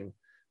generation,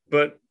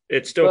 but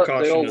it's still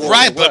caution.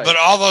 Right, but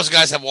all those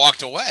guys have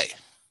walked away.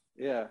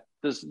 Yeah,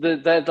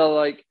 they're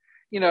like,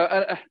 you know,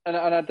 and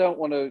I don't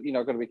want to, you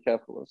know, got to be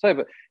careful what I say,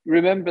 but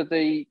remember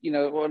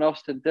when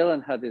Austin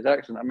Dillon had his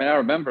accident. I mean, I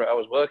remember it. I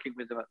was working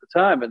with him at the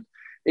time, and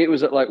it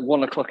was at like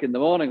 1 o'clock in the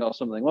morning or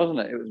something, wasn't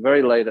it? It was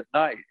very late at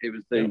night. It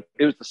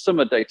was the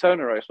summer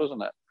Daytona race,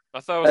 wasn't it? I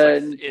thought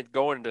it was it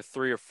going into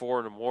 3 or 4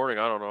 in the morning.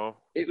 I don't know.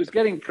 It was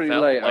getting pretty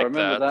late. I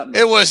remember that.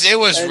 It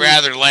was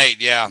rather late.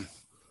 Yeah.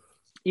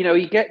 You know,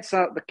 he gets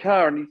out the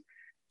car and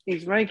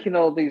he's making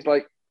all these,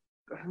 like,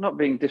 not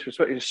being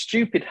disrespectful,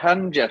 stupid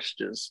hand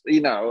gestures,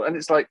 you know, and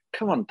it's like,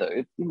 come on,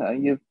 dude, you know,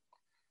 you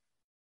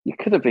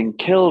could have been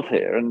killed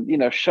here, and, you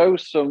know, show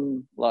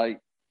some, like,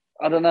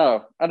 I don't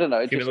know.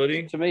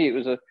 Humility? To me, it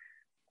was a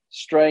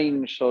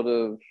strange sort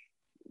of,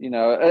 you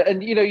know,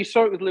 and you know, you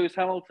saw it with Lewis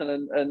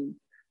Hamilton and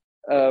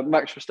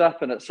Max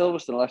Verstappen at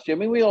Silverstone last year. I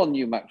mean, we all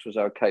knew Max was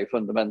okay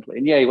fundamentally,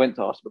 and he went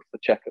to hospital for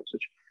checkups,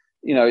 which,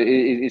 you know,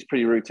 is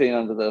pretty routine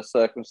under the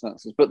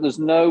circumstances. But there's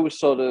no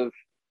sort of,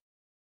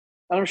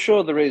 and I'm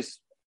sure there is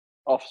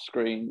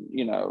off-screen,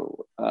 you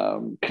know,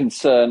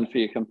 concern for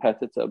your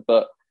competitor,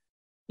 but,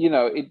 you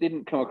know, it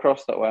didn't come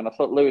across that way. And I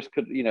thought Lewis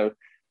could, you know,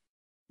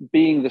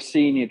 being the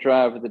senior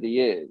driver that he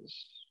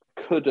is,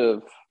 could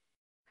have,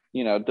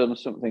 you know, done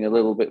something a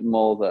little bit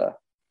more there.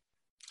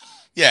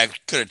 Yeah,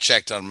 could have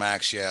checked on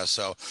Max. Yeah.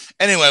 So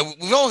anyway,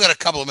 we've only got a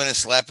couple of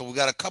minutes left, but we've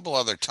got a couple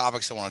other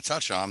topics I want to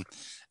touch on.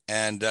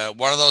 And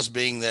one of those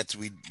being that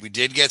we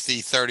did get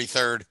the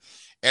 33rd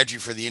entry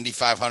for the Indy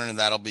 500, and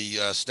that'll be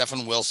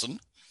Stefan Wilson.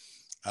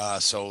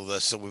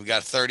 So we've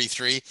got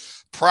 33.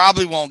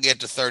 Probably won't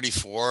get to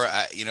 34.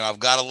 You know, I've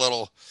got a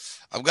little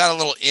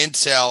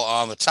intel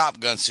on the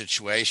Top Gun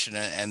situation,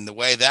 and the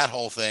way that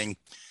whole thing,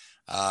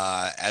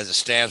 as it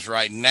stands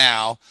right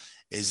now,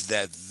 is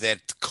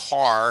that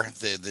car,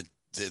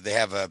 they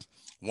have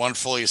one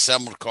fully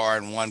assembled car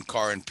and one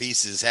car in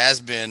pieces,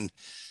 has been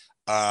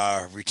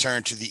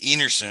returned to the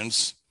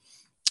Enersons,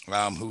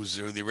 who's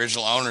the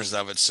original owners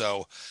of it.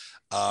 So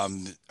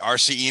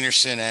RC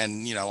Enerson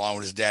and, you know, along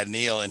with his dad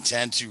Neil,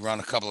 intend to run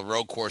a couple of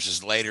road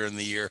courses later in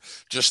the year,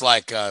 just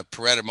like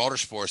Paretta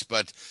Motorsports.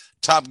 But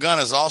Top Gun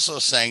is also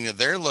saying that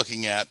they're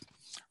looking at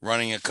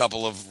running a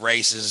couple of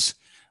races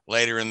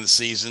later in the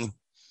season,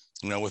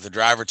 you know, with a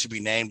driver to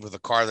be named with a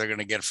car they're going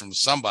to get from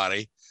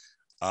somebody.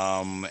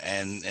 And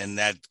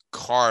that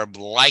car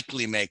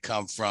likely may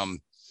come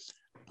from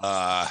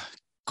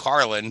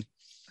Carlin,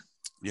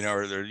 you know,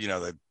 or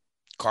the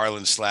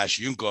Carlin /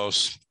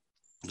 Juncos.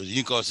 The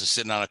Juncos is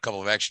sitting on a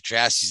couple of extra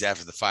chassis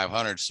after the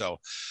 500. So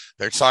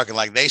they're talking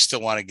like they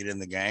still want to get in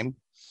the game.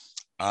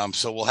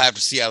 So we'll have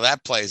to see how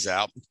that plays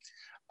out.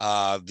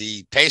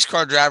 The pace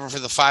car driver for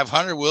the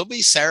 500 will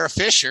be Sarah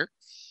Fisher,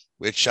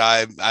 which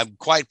I'm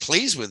quite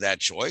pleased with that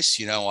choice.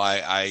 You know,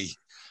 a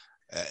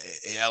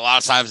lot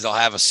of times they'll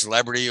have a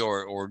celebrity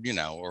or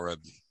a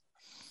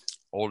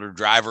older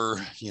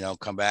driver, you know,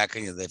 come back.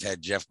 And, you know, they've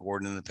had Jeff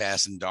Gordon in the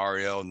past and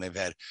Dario, and they've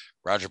had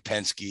Roger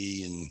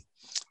Penske and,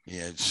 you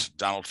know,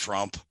 Donald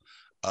Trump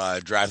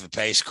drive the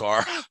pace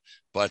car.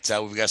 But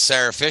we've got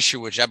Sarah Fisher,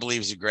 which I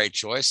believe is a great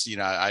choice. You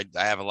know, I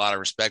have a lot of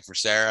respect for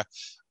Sarah,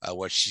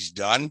 what she's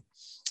done.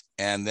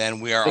 And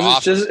then we are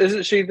off.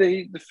 Isn't she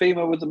the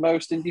female with the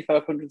most Indy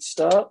 500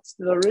 starts?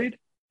 Did I read?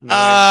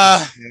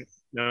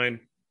 9.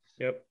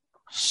 Yep.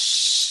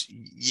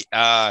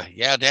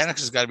 Yeah,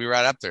 Danica's got to be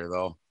right up there,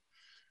 though.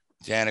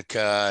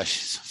 Danica,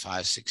 she's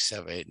 5, 6,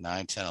 7, 8,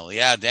 9, 10, 11.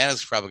 Yeah,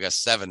 Danica's probably got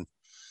 7.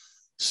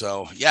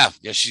 So, yeah,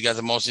 she's got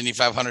the most Indy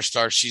 500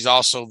 starts. She's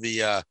also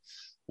the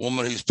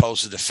woman who's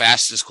posted the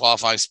fastest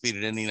qualifying speed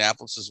at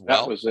Indianapolis as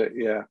well. That was it,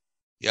 yeah.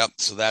 Yep.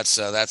 So that's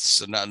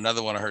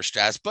another one of her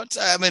stats. But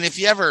I mean, if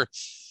you ever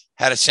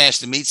had a chance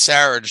to meet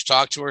Sarah or just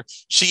talk to her,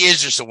 she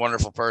is just a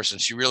wonderful person.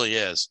 She really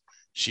is.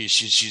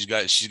 She's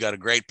got a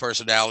great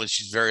personality.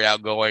 She's very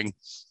outgoing.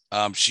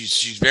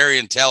 She's very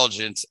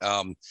intelligent.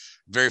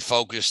 very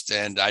focused.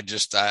 And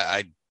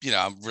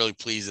I'm really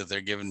pleased that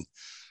they're giving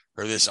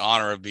her this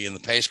honor of being the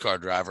pace car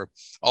driver,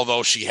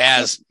 although she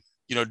has,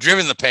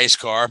 driven the pace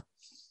car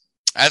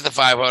at the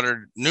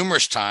 500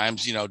 numerous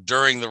times,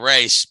 during the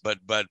race, but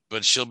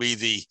she'll be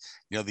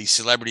the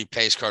celebrity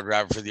pace car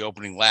driver for the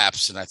opening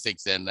laps. And I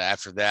think then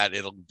after that,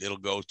 it'll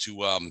go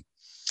to, I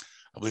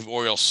believe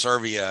Oriol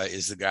Servia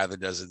is the guy that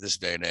does it this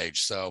day and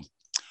age. So,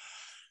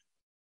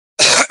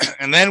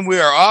 and then we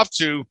are off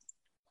to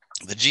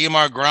the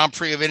GMR Grand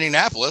Prix of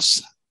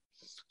Indianapolis.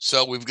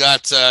 So we've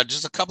got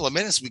just a couple of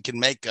minutes. We can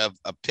make a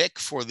pick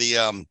for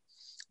the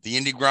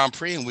Indy Grand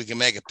Prix, and we can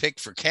make a pick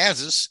for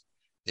Kansas.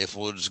 If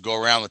we'll just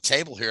go around the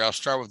table here, I'll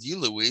start with you,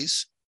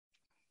 Louise.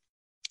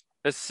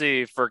 Let's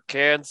see. For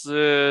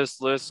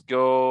Kansas, let's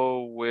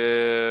go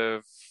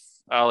with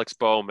Alex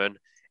Bowman.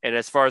 And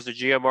as far as the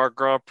GMR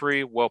Grand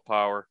Prix, Will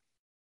Power.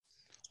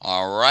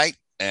 All right.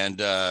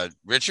 And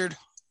Richard?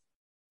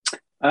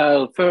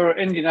 For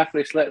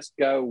Indianapolis, let's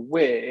go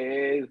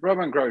with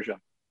Roman Grosjean.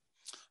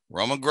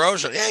 Roman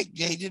Grosjean.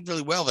 Yeah, he did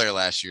really well there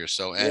last year.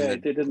 So, and he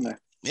did, didn't he?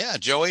 Yeah,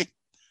 Joey?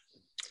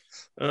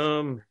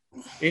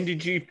 Indy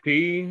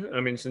GP, I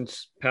mean,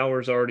 since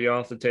Power's already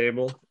off the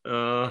table,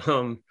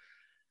 I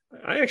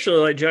actually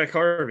like Jack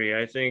Harvey.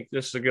 I think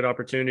this is a good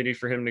opportunity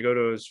for him to go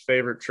to his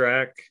favorite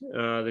track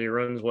that he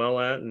runs well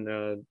at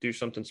and do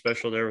something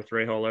special there with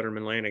Rahal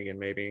Letterman Lanigan,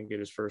 maybe, and get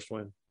his first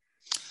win.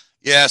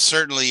 Yeah,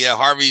 certainly. Yeah,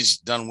 Harvey's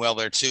done well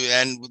there too.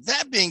 And with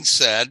that being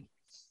said,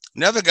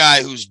 another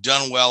guy who's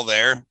done well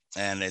there,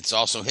 and it's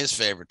also his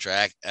favorite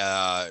track,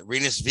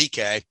 Rinus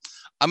VeeKay,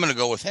 I'm going to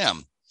go with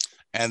him.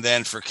 And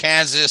then for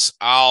Kansas,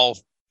 I'll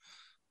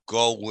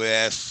go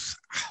with,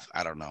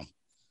 I don't know.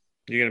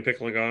 You going to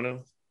pick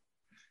Logano?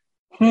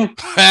 No,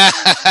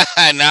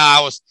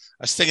 I was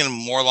thinking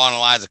more along the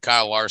lines of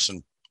Kyle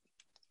Larson.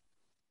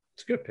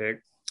 It's a good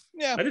pick.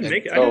 Yeah. I didn't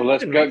make it.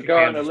 Let's go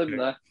on a limb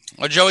there.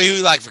 Well, Joey, who do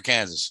you like for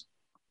Kansas?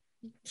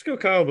 Let's go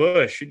Kyle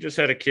Busch. He just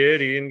had a kid.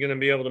 He ain't going to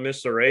be able to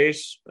miss the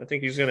race. I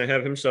think he's going to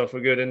have himself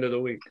a good end of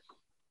the week.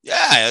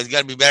 Yeah, it's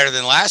got to be better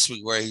than last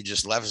week where he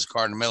just left his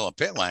car in the middle of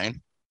pit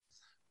lane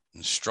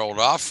and strolled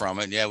off from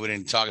it. Yeah, we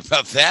didn't talk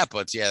about that,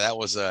 but yeah, that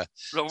was a.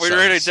 We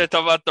really did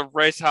talk about the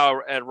race,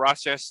 how and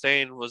Ross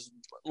Chastain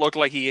looked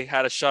like he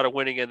had a shot of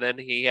winning, and then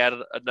he had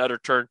another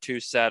turn 2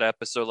 sad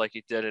episode like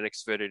he did in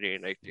Xfinity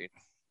in 18.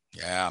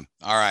 Yeah.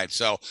 All right.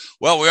 So,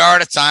 well, we are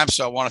out of time.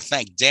 So I want to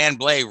thank Dan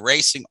Blay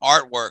Racing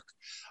Artwork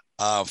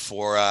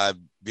for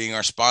being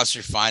our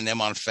sponsor. Find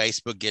them on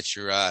Facebook. Get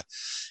your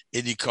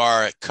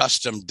IndyCar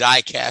custom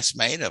diecast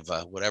made of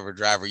whatever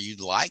driver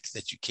you'd like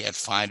that you can't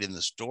find in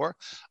the store.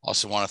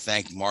 Also want to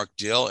thank Mark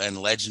Dill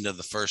and Legend of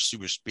the First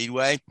Super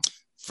Speedway.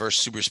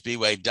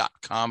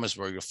 FirstSuperspeedway.com is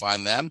where you'll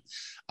find them.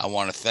 I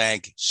want to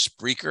thank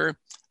Spreaker,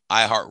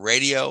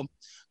 iHeartRadio,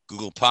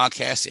 Google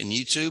Podcasts, and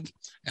YouTube.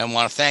 And I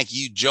want to thank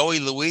you, Joey,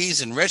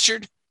 Louise, and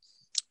Richard.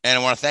 And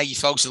I want to thank you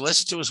folks that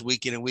listen to us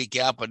week in and week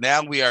out. But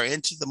now we are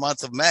into the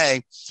month of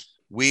May.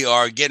 We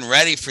are getting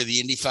ready for the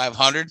Indy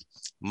 500,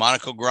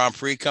 Monaco Grand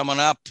Prix coming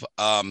up.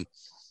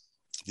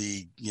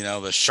 The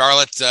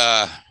Charlotte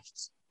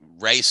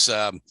race.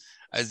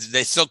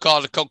 They still call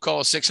it the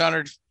Coca-Cola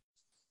 600.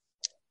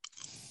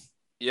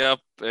 Yep,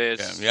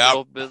 it's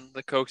still been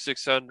the Coke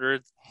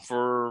 600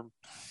 for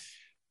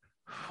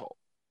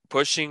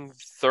pushing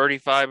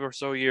 35 or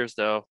so years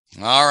now.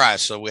 All right,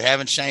 so we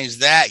haven't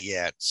changed that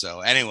yet. So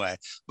anyway,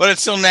 but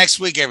until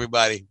next week,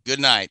 everybody, good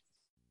night.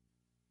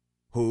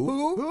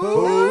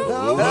 Who.com.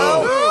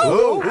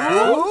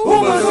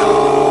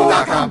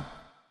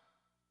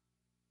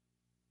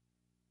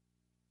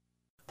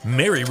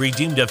 Mary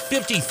redeemed a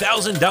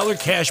 $50,000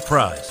 cash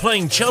prize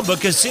playing Chumba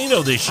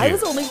Casino this year. I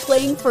was only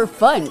playing for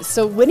fun,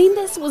 so winning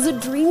this was a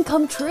dream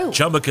come true.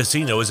 Chumba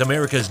Casino is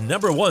America's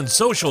 #1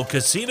 social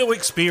casino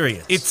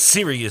experience. It's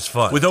serious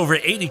fun. With over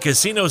 80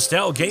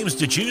 casino-style games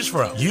to choose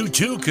from, you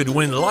too could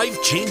win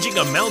life-changing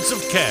amounts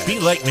of cash. Be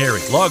like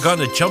Mary. Log on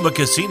to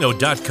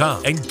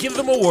ChumbaCasino.com and give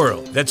them a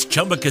whirl. That's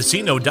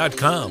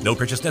ChumbaCasino.com. No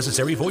purchase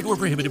necessary. Void or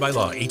prohibited by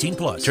law.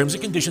 18+. Terms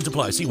and conditions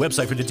apply. See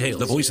website for details.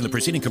 The voice in the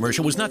preceding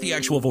commercial was not the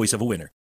actual voice of a winner.